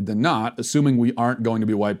simulated than not, assuming we aren't going to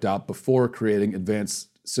be wiped out before creating advanced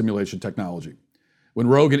simulation technology. When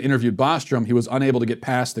Rogan interviewed Bostrom, he was unable to get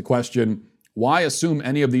past the question, why assume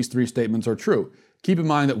any of these 3 statements are true? Keep in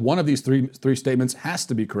mind that one of these three statements has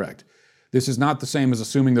to be correct. This is not the same as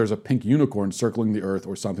assuming there's a pink unicorn circling the earth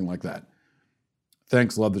or something like that.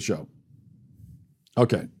 Thanks, love the show.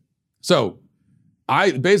 Okay, so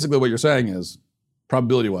basically what you're saying is,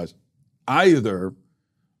 probability-wise, either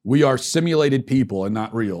we are simulated people and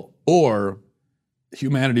not real, or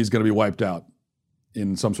humanity is going to be wiped out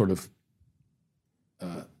in some sort of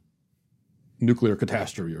nuclear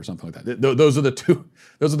catastrophe or something like that. Those are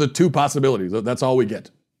the two possibilities. That's all we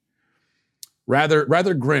get.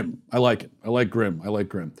 Rather grim. I like it. I like grim.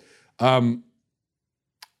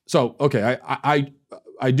 So okay,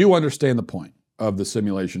 I do understand the point of the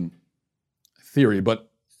simulation theory,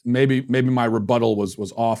 but maybe my rebuttal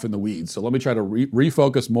was off in the weeds. So let me try to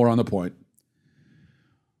refocus more on the point.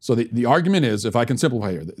 So the argument is, if I can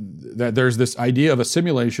simplify here, that there's this idea of a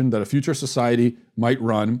simulation that a future society might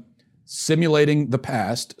run, simulating the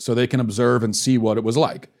past so they can observe and see what it was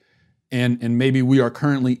like. And maybe we are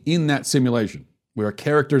currently in that simulation. We are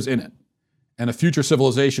characters in it. And a future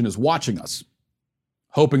civilization is watching us,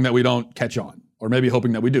 hoping that we don't catch on, or maybe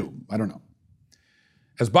hoping that we do. I don't know.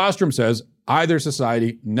 As Bostrom says, either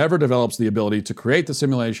society never develops the ability to create the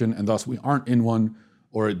simulation and thus we aren't in one,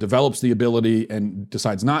 or it develops the ability and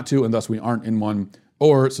decides not to and thus we aren't in one,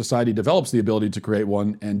 or society develops the ability to create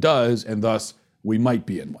one and does, and thus we might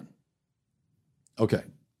be in one. Okay.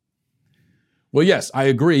 Well, yes, I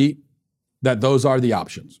agree that those are the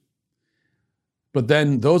options. But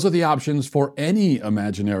then those are the options for any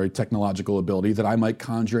imaginary technological ability that I might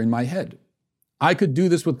conjure in my head. I could do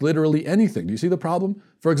this with literally anything. Do you see the problem?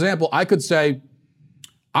 For example, I could say,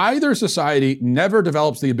 either society never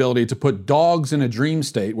develops the ability to put dogs in a dream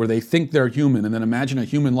state where they think they're human and then imagine a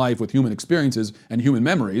human life with human experiences and human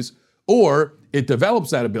memories, or it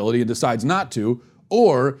develops that ability and decides not to,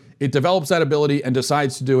 or it develops that ability and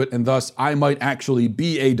decides to do it, and thus I might actually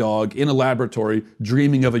be a dog in a laboratory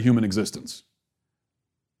dreaming of a human existence.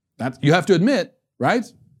 You have to admit, right,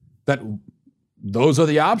 that those are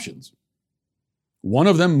the options. One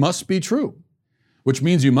of them must be true. which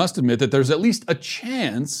means you must admit that there's at least a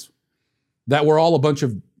chance that we're all a bunch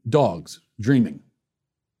of dogs dreaming.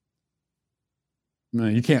 I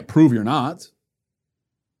mean, you can't prove you're not.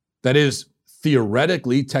 That is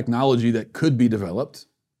theoretically technology that could be developed.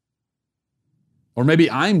 Or maybe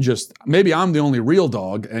I'm the only real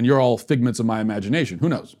dog and you're all figments of my imagination. Who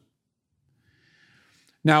knows?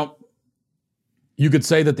 Now, you could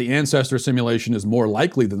say that the ancestor simulation is more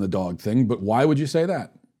likely than the dog thing, but why would you say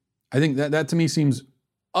that? I think that to me seems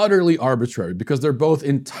utterly arbitrary because they're both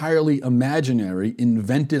entirely imaginary,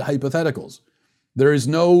 invented hypotheticals. There is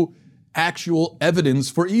no actual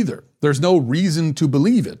evidence for either. There's no reason to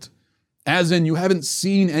believe it. As in, you haven't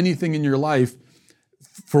seen anything in your life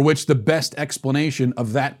for which the best explanation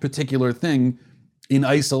of that particular thing in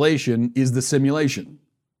isolation is the simulation.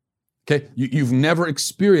 Okay? You've never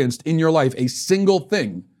experienced in your life a single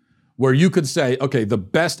thing where you could say, okay, the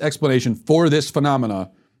best explanation for this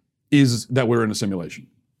phenomena is that we're in a simulation.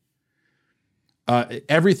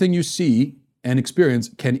 Everything you see and experience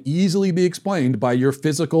can easily be explained by your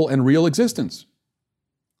physical and real existence.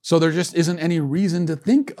 So there just isn't any reason to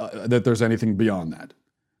think that there's anything beyond that.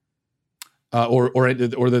 Or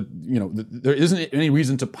that, there isn't any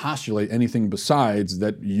reason to postulate anything besides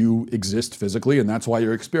that you exist physically and that's why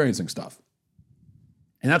you're experiencing stuff.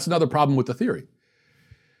 And that's another problem with the theory.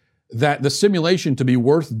 That the simulation to be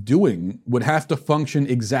worth doing would have to function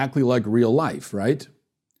exactly like real life, right?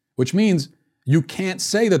 Which means you can't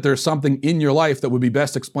say that there's something in your life that would be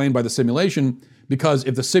best explained by the simulation, because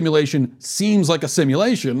if the simulation seems like a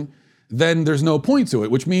simulation, then there's no point to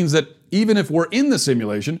it, which means that even if we're in the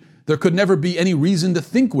simulation, there could never be any reason to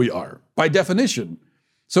think we are, by definition.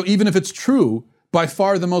 So even if it's true, by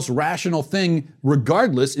far the most rational thing,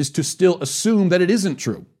 regardless, is to still assume that it isn't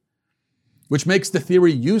true, which makes the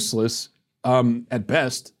theory useless at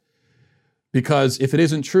best, because if it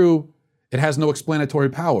isn't true, it has no explanatory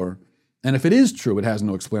power. And if it is true, it has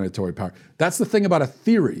no explanatory power. That's the thing about a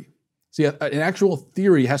theory. See, an actual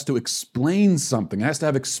theory has to explain something. It has to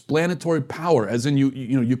have explanatory power, as in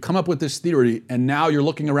you come up with this theory and now you're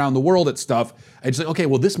looking around the world at stuff and you say, okay,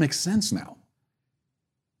 well, this makes sense now.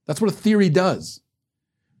 That's what a theory does.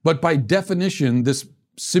 But by definition, this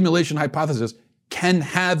simulation hypothesis can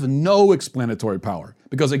have no explanatory power.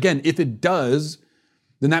 Because again, if it does,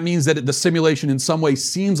 then that means that the simulation in some way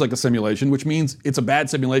seems like a simulation, which means it's a bad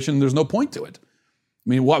simulation and there's no point to it. I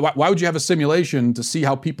mean, why would you have a simulation to see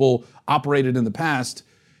how people operated in the past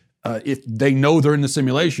if they know they're in the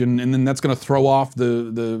simulation, and then that's going to throw off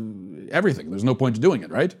the everything? There's no point to doing it,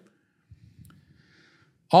 right?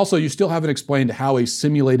 Also, you still haven't explained how a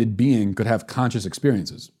simulated being could have conscious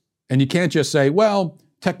experiences. And you can't just say, well,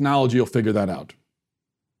 technology will figure that out.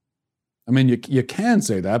 I mean, you can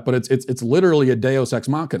say that, but it's literally a deus ex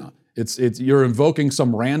machina. You're invoking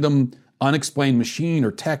some random unexplained machine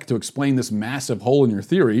or tech to explain this massive hole in your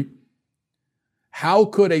theory. How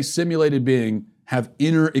could a simulated being have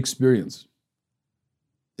inner experience?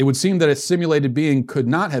 It would seem that a simulated being could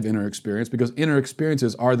not have inner experience because inner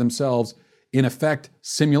experiences are themselves, in effect,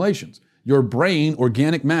 simulations. Your brain,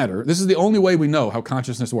 organic matter, this is the only way we know how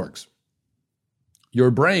consciousness works.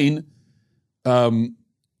 Your brain,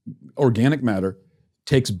 organic matter,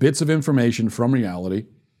 takes bits of information from reality,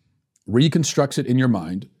 reconstructs it in your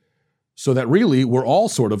mind, so that really we're all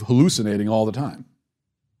sort of hallucinating all the time.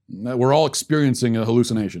 We're all experiencing a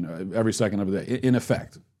hallucination every second of the day, in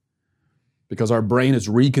effect. Because our brain is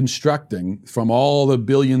reconstructing from all the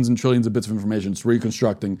billions and trillions of bits of information, it's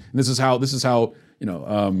reconstructing. And this is how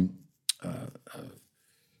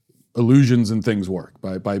illusions and things work,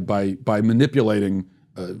 by manipulating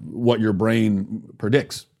what your brain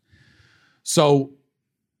predicts. So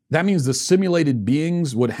that means the simulated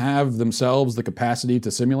beings would have themselves the capacity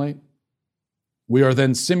to simulate. We are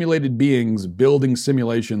then simulated beings building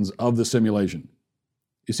simulations of the simulation.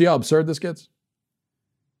 You see how absurd this gets?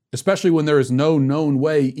 Especially when there is no known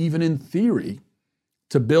way, even in theory,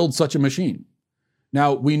 to build such a machine.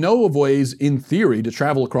 Now, we know of ways in theory to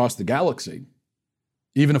travel across the galaxy,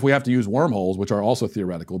 even if we have to use wormholes, which are also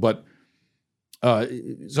theoretical. But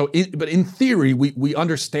in theory, we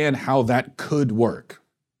understand how that could work.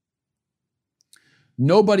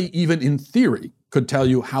 Nobody, even in theory, could tell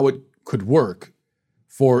you how it could work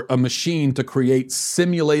for a machine to create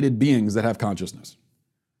simulated beings that have consciousness.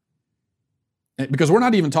 Because we're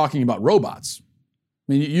not even talking about robots.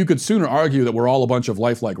 I mean, you could sooner argue that we're all a bunch of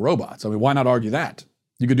lifelike robots. I mean, why not argue that?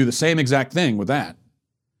 You could do the same exact thing with that.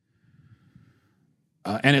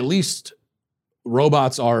 And at least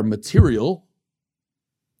robots are material.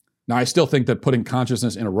 Now, I still think that putting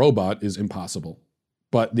consciousness in a robot is impossible.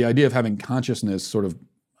 But the idea of having consciousness sort of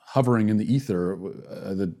hovering in the ether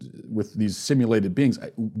with these simulated beings.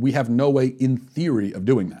 We have no way in theory of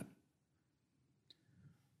doing that.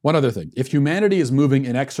 One other thing, if humanity is moving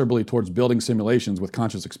inexorably towards building simulations with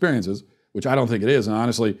conscious experiences, which I don't think it is, and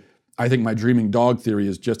honestly, I think my dreaming dog theory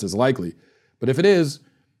is just as likely, but if it is,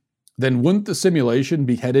 then wouldn't the simulation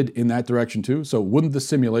be headed in that direction too? So wouldn't the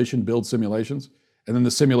simulation build simulations? And then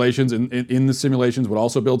the simulations in the simulations would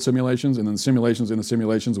also build simulations, and then the simulations in the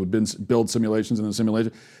simulations would build simulations in the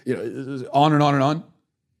simulation, on and on and on.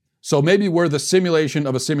 So maybe we're the simulation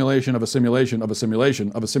of a simulation of a simulation of a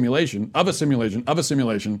simulation of a simulation of a simulation of a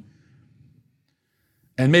simulation.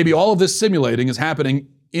 And maybe all of this simulating is happening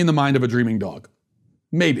in the mind of a dreaming dog.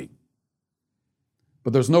 Maybe.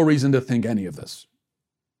 But there's no reason to think any of this.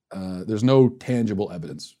 There's no tangible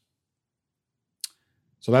evidence.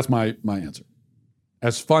 So that's my answer.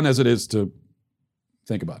 As fun as it is to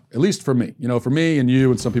think about, at least for me. For me and you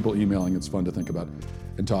and some people emailing, it's fun to think about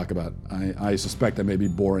and talk about. I suspect I may be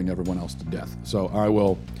boring everyone else to death. So I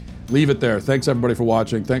will leave it there. Thanks everybody for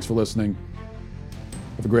watching. Thanks for listening.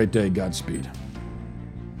 Have a great day. Godspeed.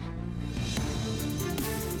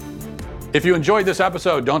 If you enjoyed this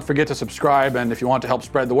episode, don't forget to subscribe. And if you want to help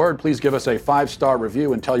spread the word, please give us a 5-star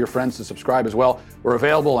review and tell your friends to subscribe as well. We're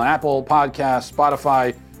available on Apple Podcasts,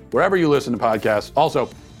 Spotify, wherever you listen to podcasts. Also,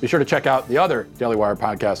 be sure to check out the other Daily Wire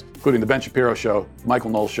podcasts, including The Ben Shapiro Show,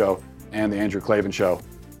 Michael Knowles Show, and The Andrew Klavan Show.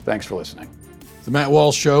 Thanks for listening. The Matt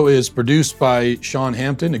Walsh Show is produced by Sean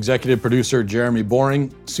Hampton, executive producer Jeremy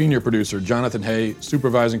Boring, senior producer Jonathan Hay,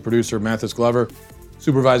 supervising producer Mathis Glover,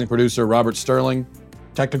 supervising producer Robert Sterling,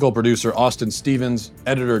 technical producer Austin Stevens,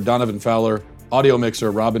 editor Donovan Fowler, audio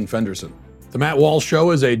mixer Robin Fenderson. The Matt Walsh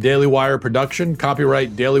Show is a Daily Wire production,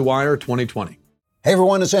 copyright Daily Wire 2020. Hey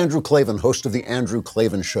everyone, it's Andrew Klavan, host of The Andrew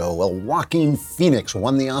Klavan Show. Well, Joaquin Phoenix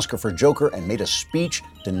won the Oscar for Joker and made a speech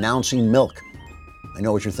denouncing milk. I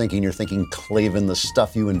know what you're thinking. You're thinking, Klavan, the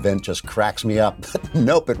stuff you invent just cracks me up. But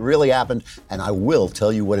nope, it really happened, and I will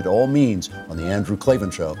tell you what it all means on The Andrew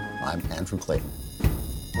Klavan Show. I'm Andrew Klavan.